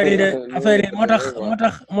 affaire yi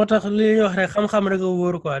moo tax li ñuy wax rek xam-xam rek a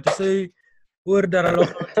wóor quoi te say wóor dara loo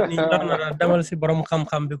xamante ni ñor na la demal si borom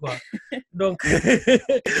xam-xam bi quoi donc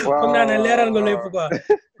foog naa ne leeral nga lépp quoi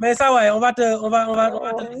mais ça waaye on va te en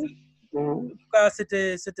tout cas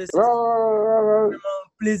c'était vraiment un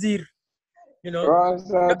plaisir. You know,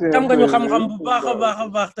 xam nga ñu xam-xam bu baax a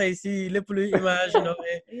baax tey si lépp luy image, you know,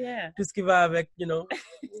 et tout ce qui va avec, you know.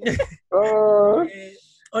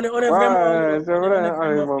 On est vraiment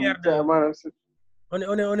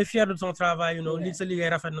fier de ton travail, you know. Li sa liggéey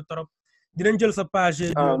rafet na trop. Dinañ jël sa page.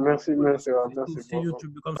 Merci sur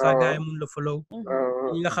YouTube comme ça gars yi mun la follow.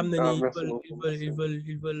 Ñi nga xam ne ni ils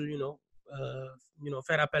veulent, you know,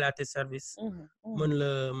 faire appel à tes services. Mën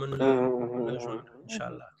la joindre,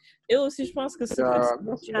 Inch'Allah. Et aussi, je pense que ce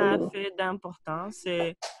que tu as fait d'important,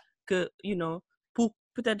 c'est que, you know, pour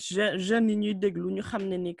peut-être jeunes ñuy déglu ñu xam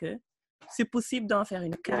ne ni que c'est possible d'en faire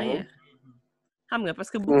une carrière. Xam nga parce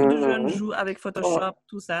que beaucoup de jeunes jouent avec Photoshop,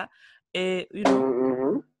 tout ça, et you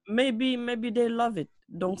know, maybe they love it.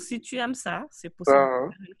 Donc si tu aimes ça, c'est possible de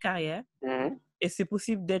faire une carrière, et c'est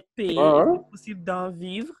possible d'être payé, c'est possible d'en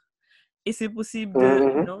vivre. et c'est possible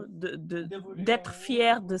d'être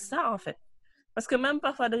fier de ça en fait. Parce que même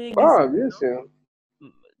parfois bien sûr.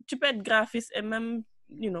 Tu peux être graphiste et même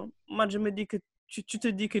moi je me dis que tu te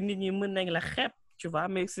dis que nit ñi mën nañ la xeeb, tu vois,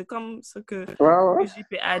 mais c'est comme ce que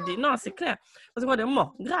JP a dit. Non, c'est clair. Parce que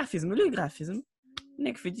moi, graphisme, le graphisme,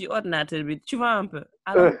 nekk fi ci ordinateur bi, tu vois un peu.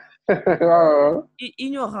 Alors,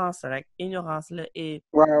 ignorance là, et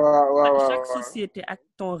chaque société a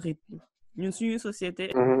ton rythme. Ñun suñu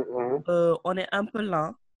société, on est un peu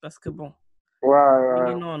lent parce que bon,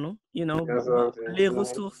 les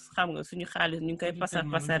ressources, xam nga, suñu xaalis ñu koy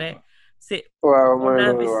pasare. On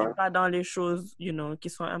n'investit pas dans les choses, qui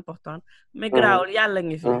sont importantes. Mais grave, yàlla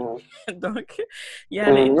ngi fi. Donc,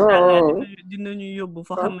 yàlla inshallah dinañu yóbbu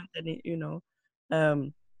foo xamante ni,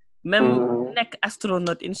 même nekk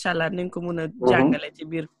astronaute inshallah nañ ko mën a jàngale ci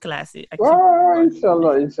biir classe yi.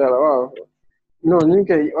 Inshallah, waaw. Non, il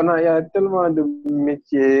y a tellement de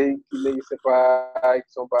métiers qui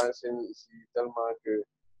sont pas enseignés ici, tellement que...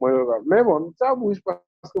 Mais bon, ça bouge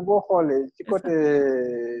parce que bon, du côté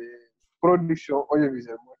production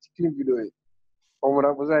audiovisuelle, clip vidéo,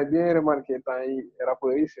 vous avez bien remarqué, dans les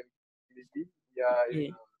rapports, il y a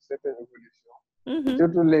une certaine évolution.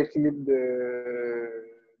 Surtout les clips de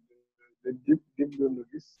Deep de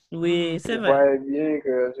Novice. Oui, c'est vrai. Vous voyez bien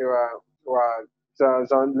que, tu vois,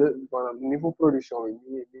 niveau production mi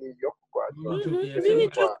ngi yokk quoi.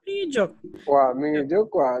 mi ngi jóg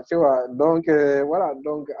quoi, tu vois. Donc voilà,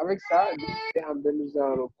 donc avec ça il y a un benn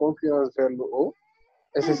genre concurrence vers le haut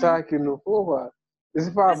et c'est ça qu'il nous faut quoi. Je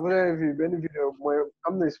sais pas, vous avez vu benn vidéo mooy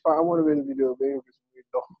am na amoon benn vidéo ba nga gis muy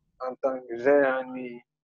dox en tant que géant nii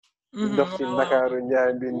dox ci Ndakaaru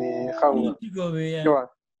Njaay bi nii xam nga, tu vois.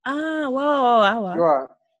 Wow. Tu vois.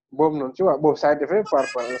 Bob non, tu vois, ça a été fait par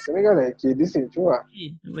un Sénégalais qui est d'ici, tu vois.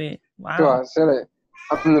 Oui, wow. Tu vois, c'est vrai.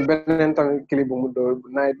 Après, ben temps clip de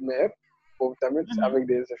Nightmare, Bob tamit avec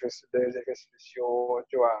des effets spéciaux,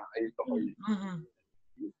 tu vois, et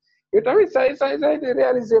tamit ça a été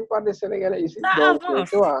réalisé par des Sénégalais ici. Ça donc avance.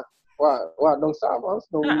 Tu vois, donc ça avance.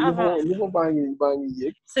 Donc niveau bangi.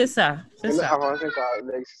 C'est ça. Avancer quoi,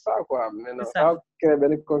 c'est ça quoi. Maintenant, ça crée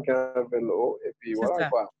une concurrence vers le haut et puis voilà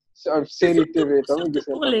quoi. Série TV, surtout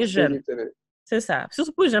pour les jeunes. C'est ça.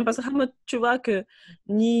 Surtout pour les jeunes, parce que tu vois que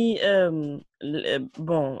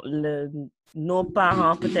nos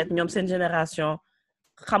parents, peut-être, ñoom seen génération,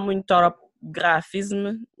 xamuñ torop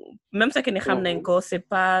graphisme, même ça que ni xam nañ ko, c'est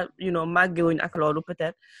pas, màggewuñ ak loolu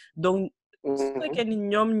peut-être. Donc, c'est que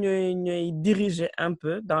ñoom ñooy diriger un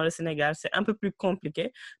peu dans le Sénégal, c'est un peu plus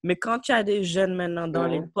compliqué. Mais quand tu as des jeunes maintenant dans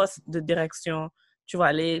les postes de direction, tu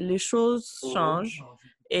vois, les choses changent.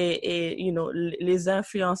 Et les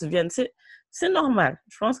influences viennent. C'est normal.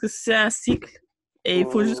 Je pense que c'est un cycle et il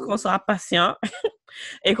faut juste qu'on soit patient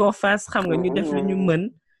et qu'on fasse ñu def lu ñu mën,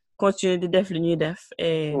 continuer di def lu ñuy def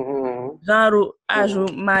et genre âge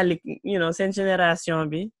Malick, seen génération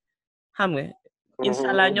bi xam nga,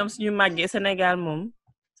 inshallah ñoom suñu màggee Sénégal moom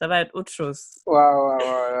ça va être autre chose. Waaw.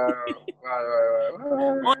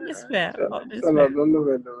 On espère.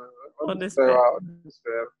 Parce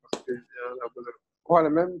que voilà,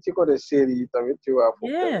 même si côté série tamit tu vois,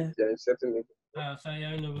 il y a une certaine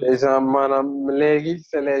les gens maanaam léegi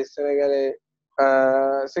c'est les Sénégalais,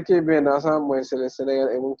 ce qui est bien dans ça mooy c'est les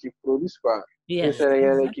Sénégalais qui produisent quoi. Les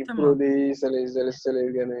Sénégalais qui produisent, c'est les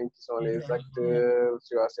Sénégalais qui sont les acteurs,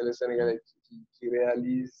 tu vois, c'est les Sénégalais qui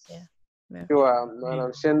réalisent. Tu vois,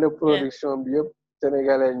 maanaam chaîne de production bi yëpp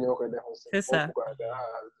Sénégalais ñoo ko def. C'est ça.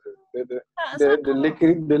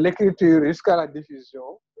 De l'écriture jusqu'à la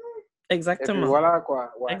diffusion. Exactement. Et puis voilà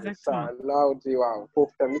quoi. Exactement. Ça, là où tu vois, pour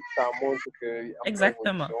tamit ça montre que.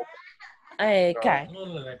 Exactement. Kai.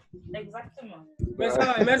 Exactement. Mais ça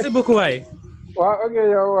va, merci beaucoup waay. Ok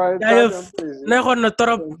yow waay. jaajëf neexoon na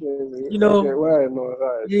trop. No,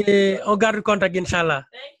 on garde contact inchallah.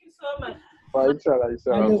 Thank you so much. Inchallah.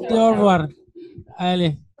 Allez, au revoir.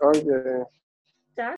 Allez. Ok.